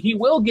 yes, he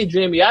will get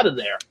Jamie out of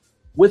there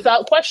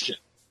without question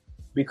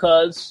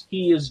because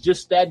he is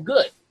just that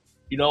good.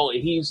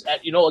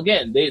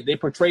 Again, they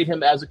portrayed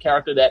him as a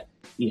character that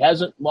he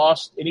hasn't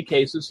lost any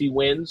cases. He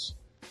wins.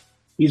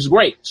 He's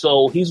great.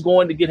 So he's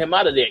going to get him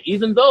out of there,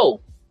 even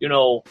though,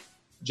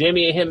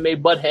 Jamie and him may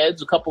butt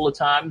heads a couple of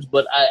times,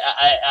 but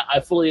I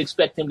fully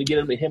expect him to get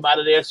him out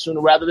of there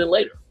sooner rather than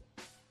later.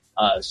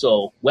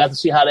 So we'll have to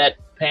see how that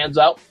pans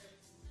out.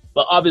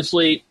 But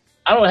obviously,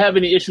 I don't have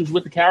any issues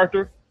with the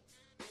character.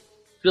 I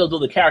feel as though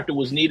the character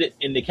was needed,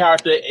 and the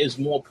character is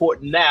more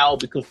important now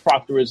because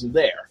Proctor isn't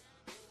there.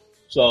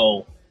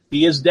 So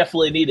he is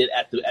definitely needed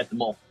at the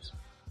moment.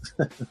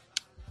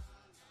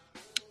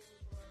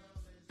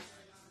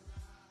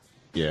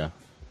 Yeah,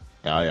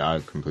 I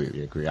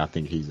completely agree. I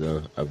think he's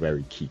a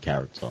very key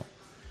character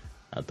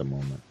at the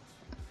moment.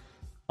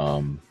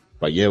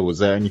 But yeah, was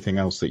there anything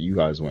else that you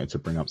guys wanted to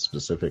bring up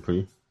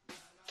specifically?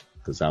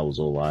 Because that was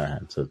all I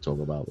had to talk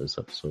about this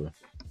episode.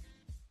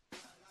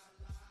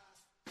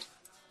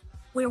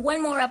 We're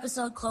one more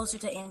episode closer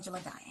to Angela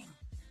dying.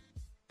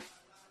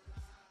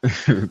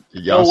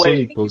 Yeah, I saw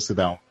you posted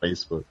that on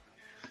Facebook.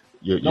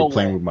 You're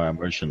playing with my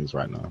emotions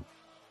right now.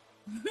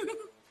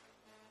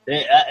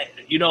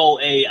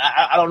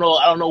 I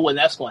don't know when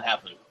that's going to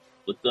happen.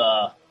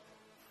 But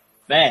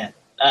man,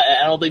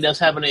 I don't think that's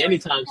happening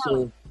anytime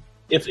soon,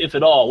 if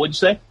at all. What'd you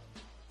say?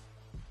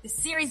 The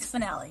series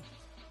finale.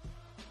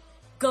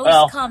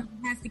 Ghost comes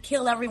and has to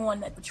kill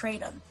everyone that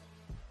betrayed him.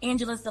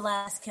 Angela's the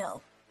last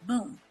kill.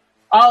 Boom.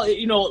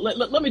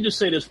 Let me just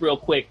say this real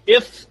quick.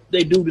 If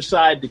they do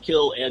decide to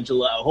kill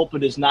Angela, I hope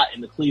it is not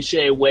in the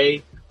cliche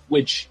way,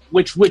 which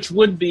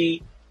would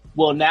be,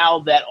 well, now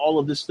that all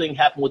of this thing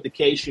happened with the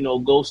case,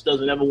 Ghost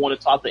doesn't ever want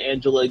to talk to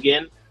Angela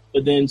again,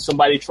 but then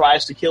somebody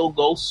tries to kill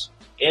Ghost.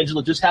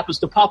 Angela just happens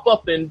to pop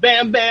up and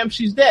bam, bam,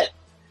 she's dead.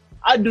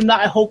 I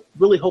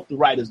really hope the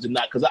writers did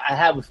not, because I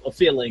have a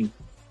feeling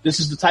this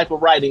is the type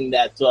of writing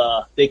that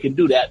they can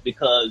do that,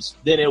 because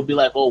then it'll be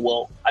like, oh,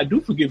 well, I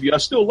do forgive you. I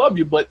still love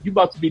you, but you're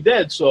about to be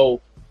dead,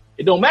 so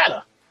it don't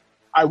matter.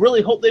 I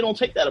really hope they don't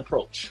take that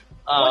approach.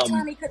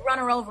 Tommy could run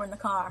her over in the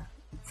car.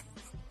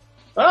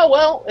 Oh,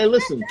 well, hey,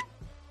 listen,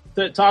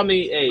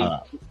 Tommy,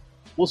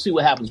 we'll see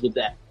what happens with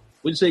that.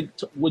 Would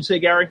you say,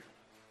 Gary?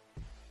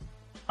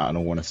 I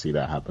don't want to see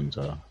that happen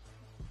to her.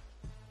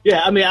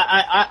 Yeah, I mean,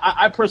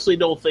 I personally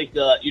don't think,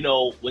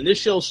 when this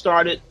show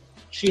started,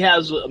 she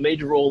has a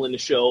major role in the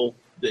show.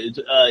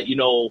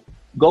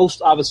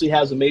 Ghost obviously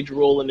has a major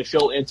role in the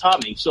show, and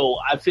Tommy. So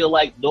I feel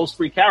like those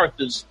three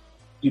characters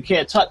you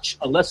can't touch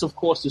unless, of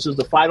course, this is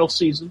the final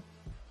season.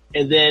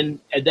 And then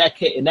in that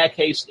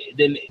case,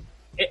 then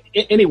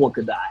anyone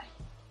could die.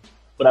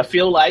 But I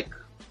feel like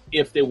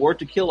if they were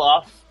to kill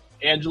off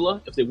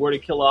Angela, if they were to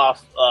kill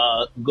off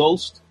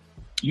Ghost,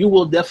 you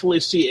will definitely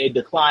see a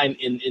decline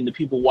in the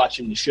people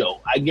watching the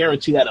show. I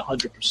guarantee that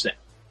 100%.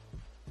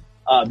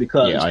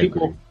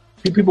 Because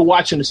people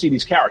watching to see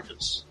these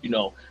characters,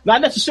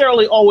 not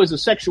necessarily always a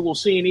sexual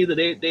scene either.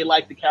 They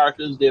like the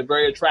characters. They're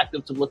very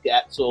attractive to look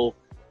at. So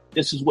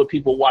this is what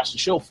people watch the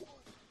show for.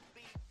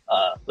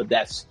 But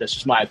that's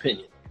just my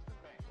opinion.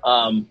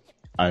 I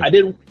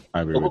agree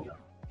with that.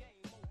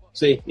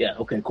 See, yeah,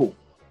 okay, cool.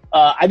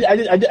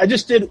 I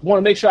just did want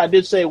to make sure I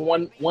did say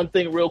one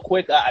thing real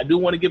quick. I do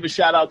want to give a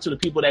shout out to the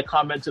people that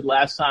commented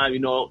last time.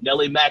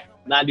 Nelly Mac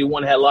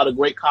 91 had a lot of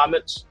great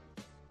comments.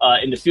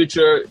 In the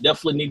future,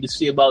 definitely need to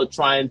see about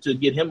trying to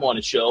get him on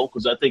the show,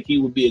 because I think he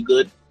would be a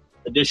good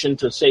addition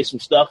to say some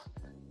stuff.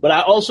 But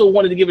I also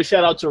wanted to give a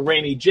shout out to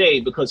Rainy J,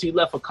 because he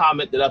left a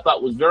comment that I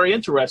thought was very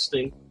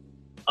interesting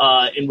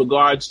in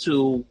regards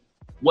to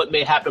what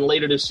may happen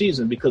later this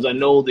season, because I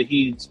know that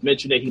he's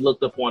mentioned that he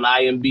looked up on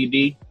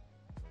IMDb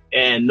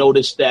and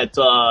noticed that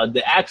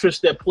the actress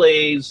that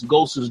plays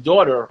Ghost's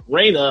daughter,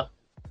 Raina,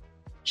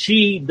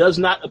 she does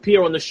not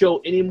appear on the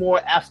show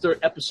anymore after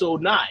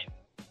episode 9.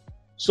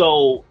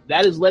 So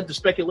that has led to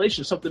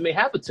speculation something may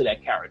happen to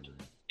that character.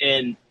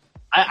 And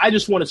I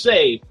just want to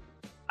say,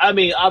 I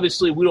mean,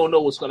 obviously we don't know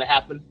what's going to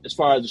happen as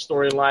far as the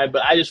storyline,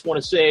 but I just want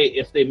to say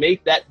if they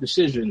make that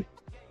decision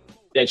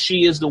that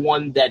she is the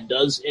one that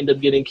does end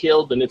up getting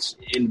killed and it's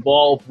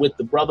involved with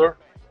the brother,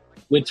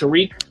 with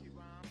Tariq,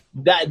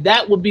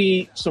 that would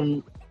be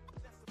some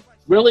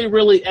really,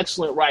 really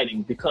excellent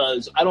writing,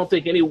 because I don't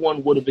think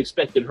anyone would have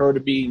expected her to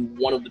be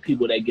one of the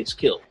people that gets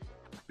killed.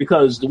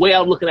 Because the way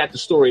I'm looking at the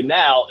story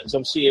now is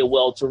I'm seeing,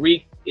 well,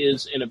 Tariq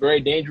is in a very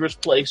dangerous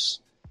place.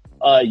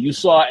 You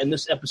saw in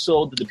this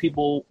episode that the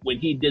people, when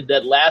he did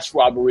that last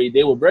robbery,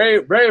 they were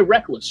very, very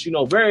reckless,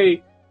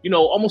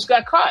 almost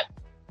got caught.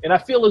 And I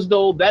feel as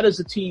though that is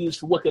a tease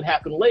for what could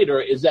happen later,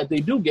 is that they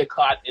do get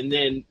caught and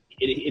then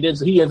he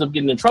ends up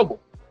getting in trouble.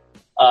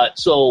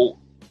 So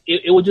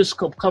it would just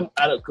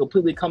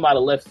completely come out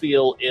of left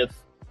field if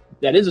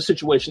that is a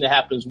situation that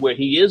happens where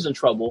he is in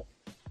trouble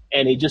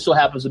and he just so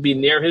happens to be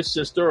near his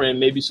sister, and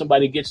maybe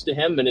somebody gets to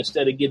him, and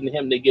instead of getting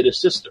him, they get his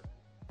sister.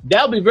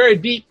 That would be very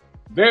deep,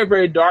 very,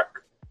 very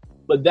dark,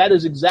 but that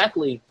is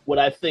exactly what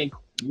I think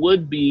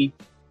would be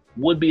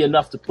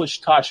enough to push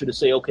Tasha to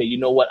say, okay, you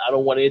know what? I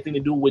don't want anything to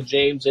do with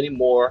James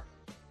anymore,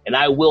 and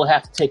I will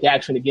have to take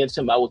action against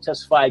him. I will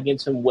testify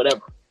against him,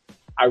 whatever.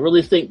 I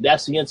really think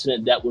that's the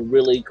incident that would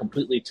really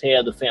completely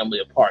tear the family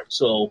apart.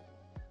 So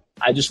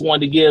I just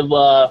wanted to give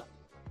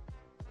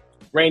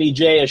Rainy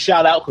J a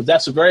shout out, because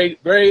that's a very,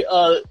 very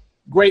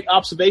great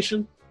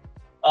observation.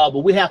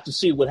 But we have to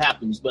see what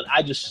happens. But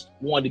I just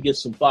wanted to get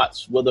some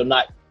thoughts, whether or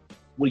not,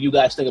 what do you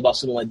guys think about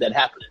something like that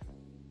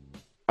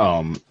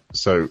happening?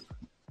 So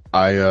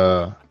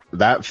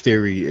that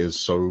theory is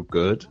so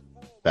good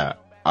that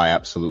I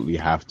absolutely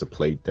have to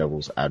play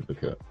devil's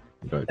advocate,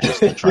 just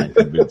to try and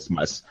convince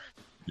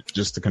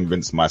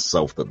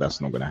myself that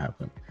that's not going to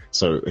happen.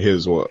 So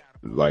here's what,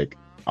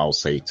 I'll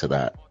say to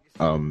that.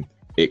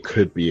 It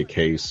could be a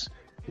case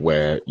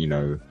where,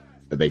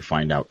 they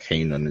find out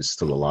Kanan is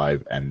still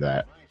alive and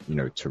that,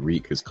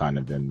 Tariq has kind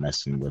of been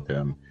messing with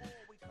him.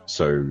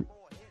 So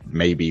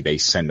maybe they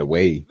send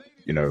away,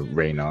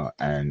 Raina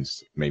and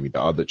maybe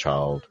the other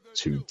child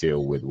to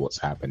deal with what's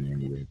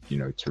happening with,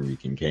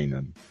 Tariq and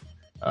Kanan,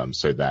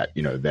 so that,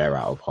 they're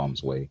out of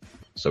harm's way.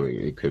 So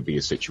it could be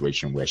a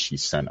situation where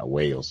she's sent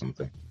away or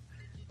something.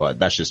 But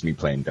that's just me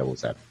playing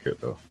devil's advocate,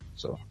 though.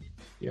 So,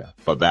 yeah.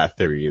 But that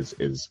theory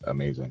is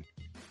amazing.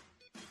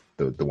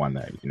 the one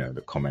that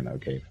the commenter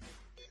gave.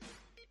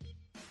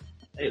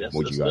 Hey,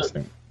 What do you guys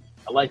think?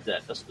 I like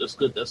that. That's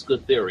good. That's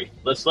good theory.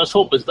 Let's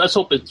hope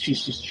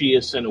she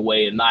is sent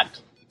away and not,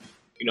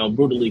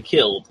 brutally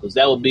killed, because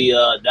that would be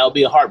a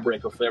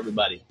heartbreaker for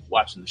everybody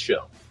watching the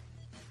show.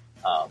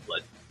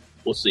 But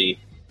we'll see.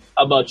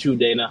 How about you,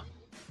 Dana?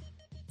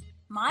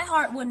 My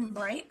heart wouldn't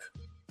break.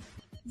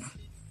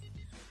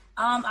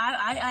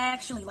 I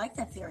actually like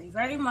that theory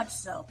very much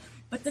so.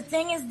 But the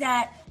thing is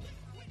that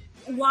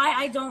why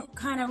I don't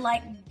kind of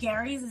like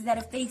Gary's is that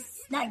if they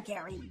not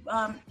Gary.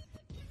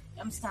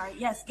 I'm sorry.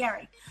 Yes,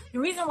 Gary. The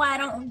reason why I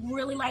don't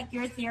really like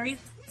your theories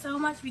so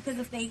much, because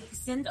if they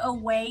send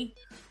away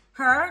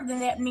her, then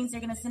that means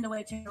they're going to send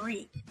away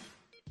Tariq.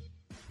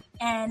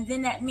 And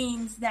then that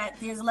means that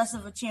there's less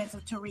of a chance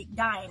of Tariq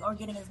dying or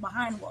getting his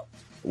behind whooped.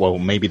 Well,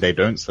 maybe they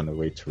don't send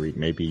away Tariq.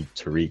 Maybe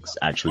Tariq's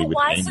actually with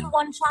why Kanan. send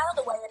one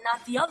child away and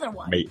not the other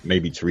one?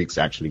 Maybe Tariq's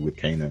actually with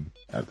Kanan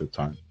at the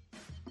time.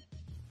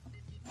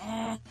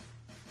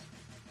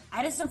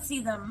 I just don't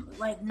see them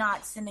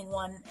not sending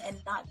one and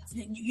not.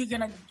 You're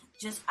gonna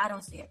just. I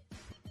don't see it.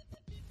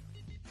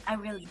 I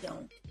really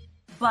don't.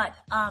 But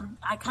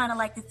I kind of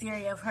like the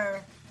theory of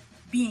her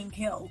being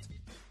killed.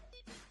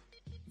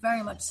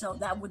 Very much so.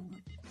 That would.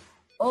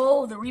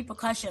 Oh, the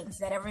repercussions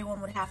that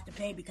everyone would have to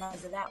pay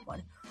because of that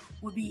one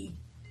would be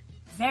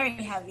very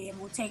heavy and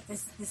will take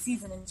this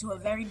season into a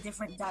very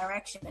different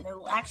direction, and it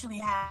will actually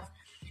have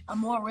a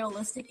more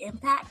realistic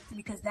impact,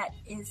 because that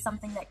is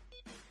something that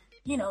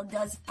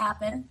does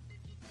happen.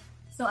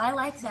 So I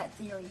like that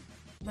theory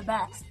the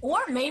best. Or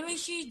maybe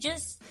she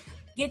just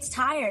gets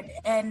tired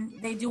and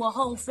they do a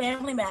whole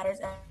Family Matters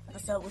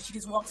episode where she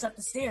just walks up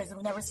the stairs and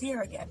we never see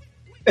her again.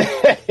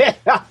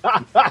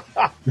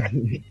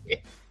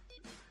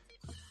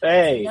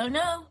 Hey, I don't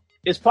know.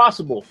 It's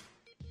possible.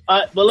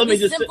 But let me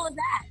just simple as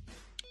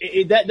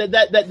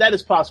that. That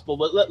is possible.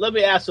 But let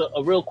me ask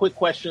a real quick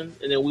question,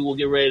 and then we will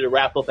get ready to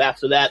wrap up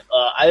after that.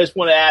 I just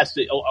want to ask: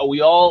 are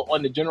we all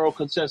on the general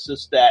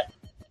consensus that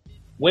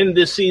when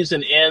this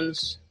season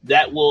ends,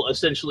 that will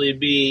essentially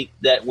be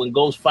that when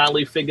Ghost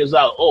finally figures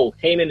out, oh,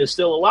 Kanan is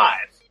still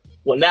alive,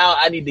 well, now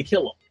I need to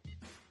kill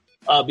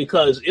him?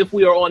 Because if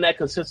we are on that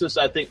consensus,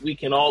 I think we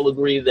can all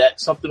agree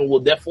that something will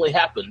definitely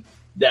happen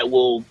that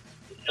will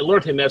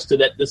alert him as to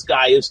that this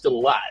guy is still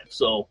alive.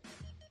 So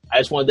I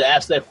just wanted to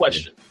ask that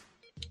question.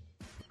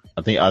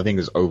 I think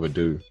it's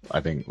overdue.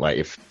 I think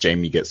if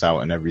Jamie gets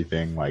out and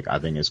everything, I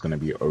think it's going to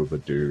be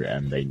overdue,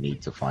 and they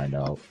need to find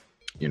out,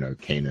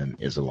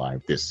 Kanan is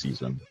alive this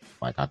season.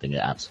 I think it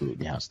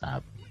absolutely has to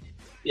happen.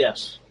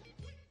 Yes.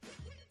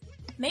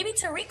 Maybe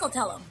Tariq will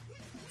tell him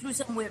through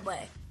some weird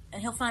way,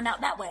 and he'll find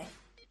out that way.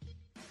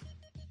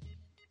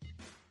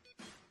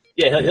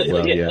 Yeah,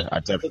 I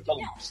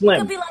definitely. Slim.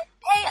 He'll be like,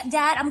 "Hey,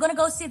 Dad, I'm gonna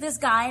go see this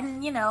guy,"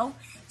 and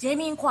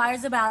Jamie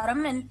inquires about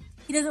him, and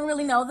he doesn't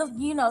really know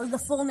the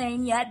full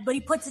name yet, but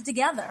he puts it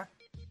together,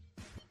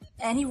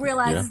 and he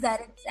realizes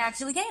that it's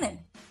actually Kanan.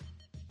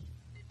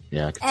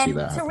 Yeah, I can see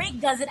that. And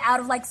Tariq does it out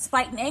of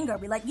spite and anger.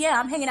 Be like, "Yeah,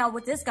 I'm hanging out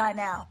with this guy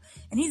now,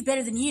 and he's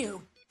better than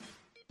you."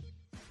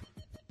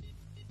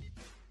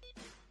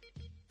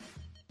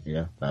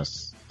 Yeah,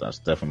 that's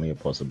definitely a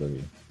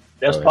possibility.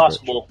 That's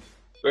possible.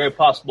 Very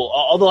possible.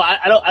 Although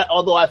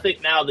I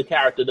think now the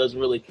character doesn't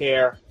really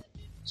care,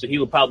 so he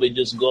would probably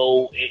just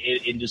go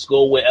and just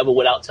go wherever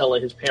without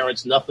telling his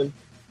parents nothing,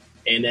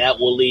 and that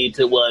will lead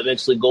to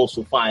eventually Ghost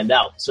will find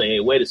out. Say, hey,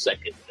 wait a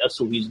second, that's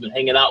who he's been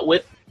hanging out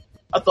with.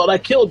 I thought I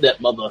killed that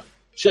mother.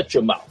 Shut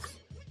your mouth.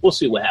 We'll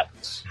see what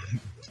happens.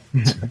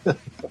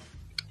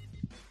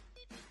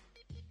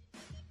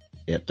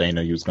 Yeah,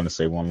 Dana, you was going to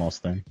say one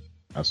last thing.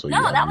 No,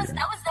 that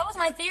was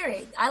my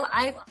theory.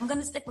 I'm going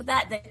to stick with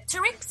that.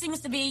 Tariq seems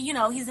to be,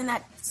 he's in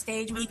that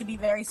stage where he can be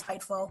very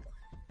spiteful,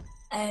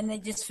 and they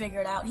just figure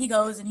it out. He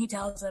goes and he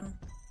tells him,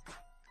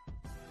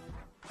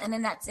 and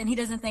then and he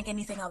doesn't think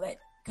anything of it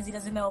because he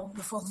doesn't know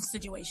the full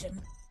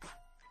situation.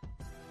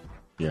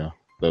 Yeah,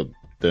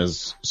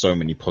 there's so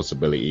many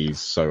possibilities,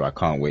 so I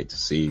can't wait to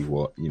see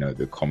what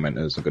the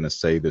commenters are going to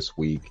say this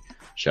week.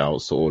 Shout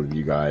out to all of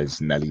you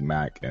guys, Nelly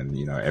Mac,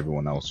 and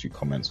everyone else who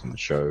comments on the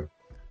show.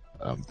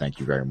 Thank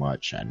you very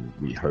much, and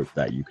we hope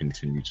that you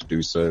continue to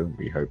do so.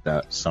 We hope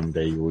that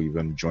someday you'll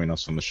even join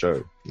us on the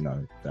show.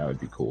 That would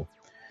be cool.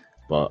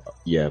 But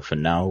yeah, for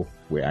now,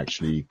 we're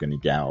actually going to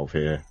get out of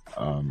here.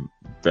 I'm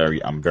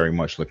very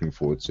much looking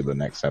forward to the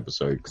next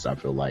episode, because I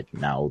feel like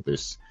now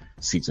this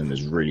season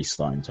is really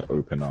starting to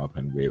open up,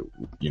 and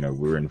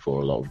we're in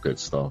for a lot of good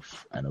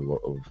stuff and a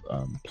lot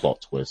of plot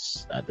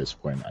twists at this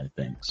point, I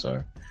think.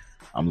 So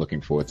I'm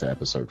looking forward to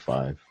episode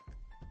 5.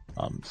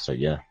 So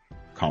yeah,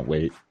 can't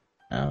wait.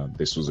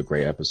 This was a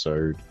great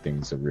episode.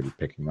 Things are really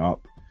picking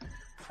up,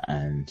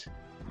 and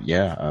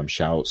yeah,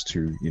 shout outs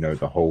to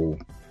the whole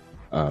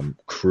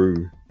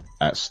crew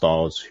at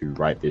Stars who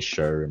write this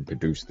show and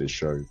produce this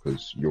show,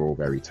 because you're all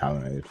very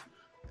talented.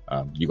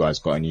 You guys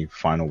got any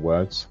final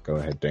words? Go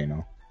ahead,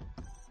 Dana.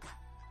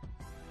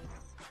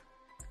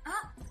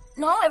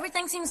 No,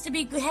 everything seems to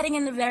be heading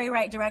in the very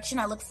right direction.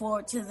 I look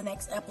forward to the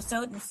next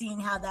episode and seeing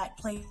how that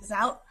plays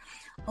out.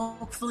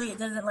 Hopefully it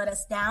doesn't let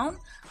us down.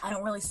 I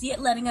don't really see it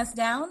letting us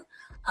down.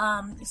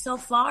 So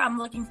far, I'm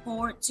looking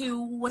forward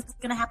to what's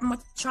going to happen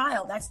with the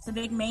trial. That's the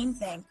big main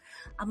thing.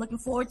 I'm looking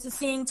forward to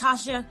seeing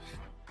Tasha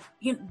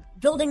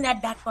building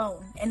that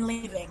backbone and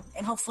leaving,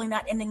 and hopefully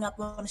not ending up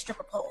on a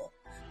stripper pole.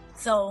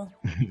 So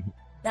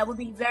that would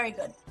be very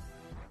good.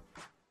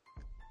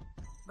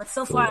 But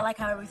so far, I like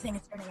how everything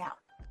is turning out.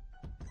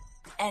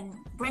 And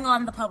bring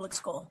on the public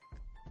school.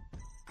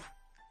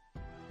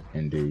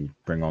 Indeed.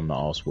 Bring on the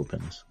ass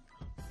whoopings.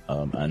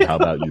 And how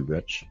about you,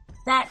 Rich?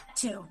 That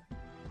too.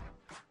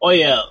 Oh,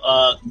 yeah.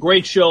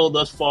 Great show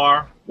thus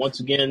far.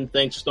 Once again,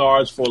 thanks,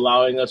 Stars, for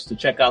allowing us to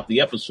check out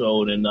the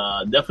episode. And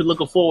definitely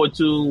looking forward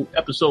to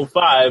episode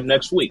 5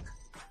 next week.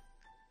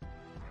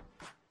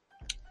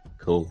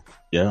 Cool.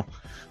 Yeah.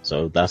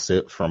 So that's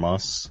it from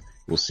us.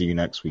 We'll see you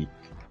next week.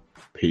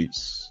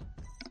 Peace.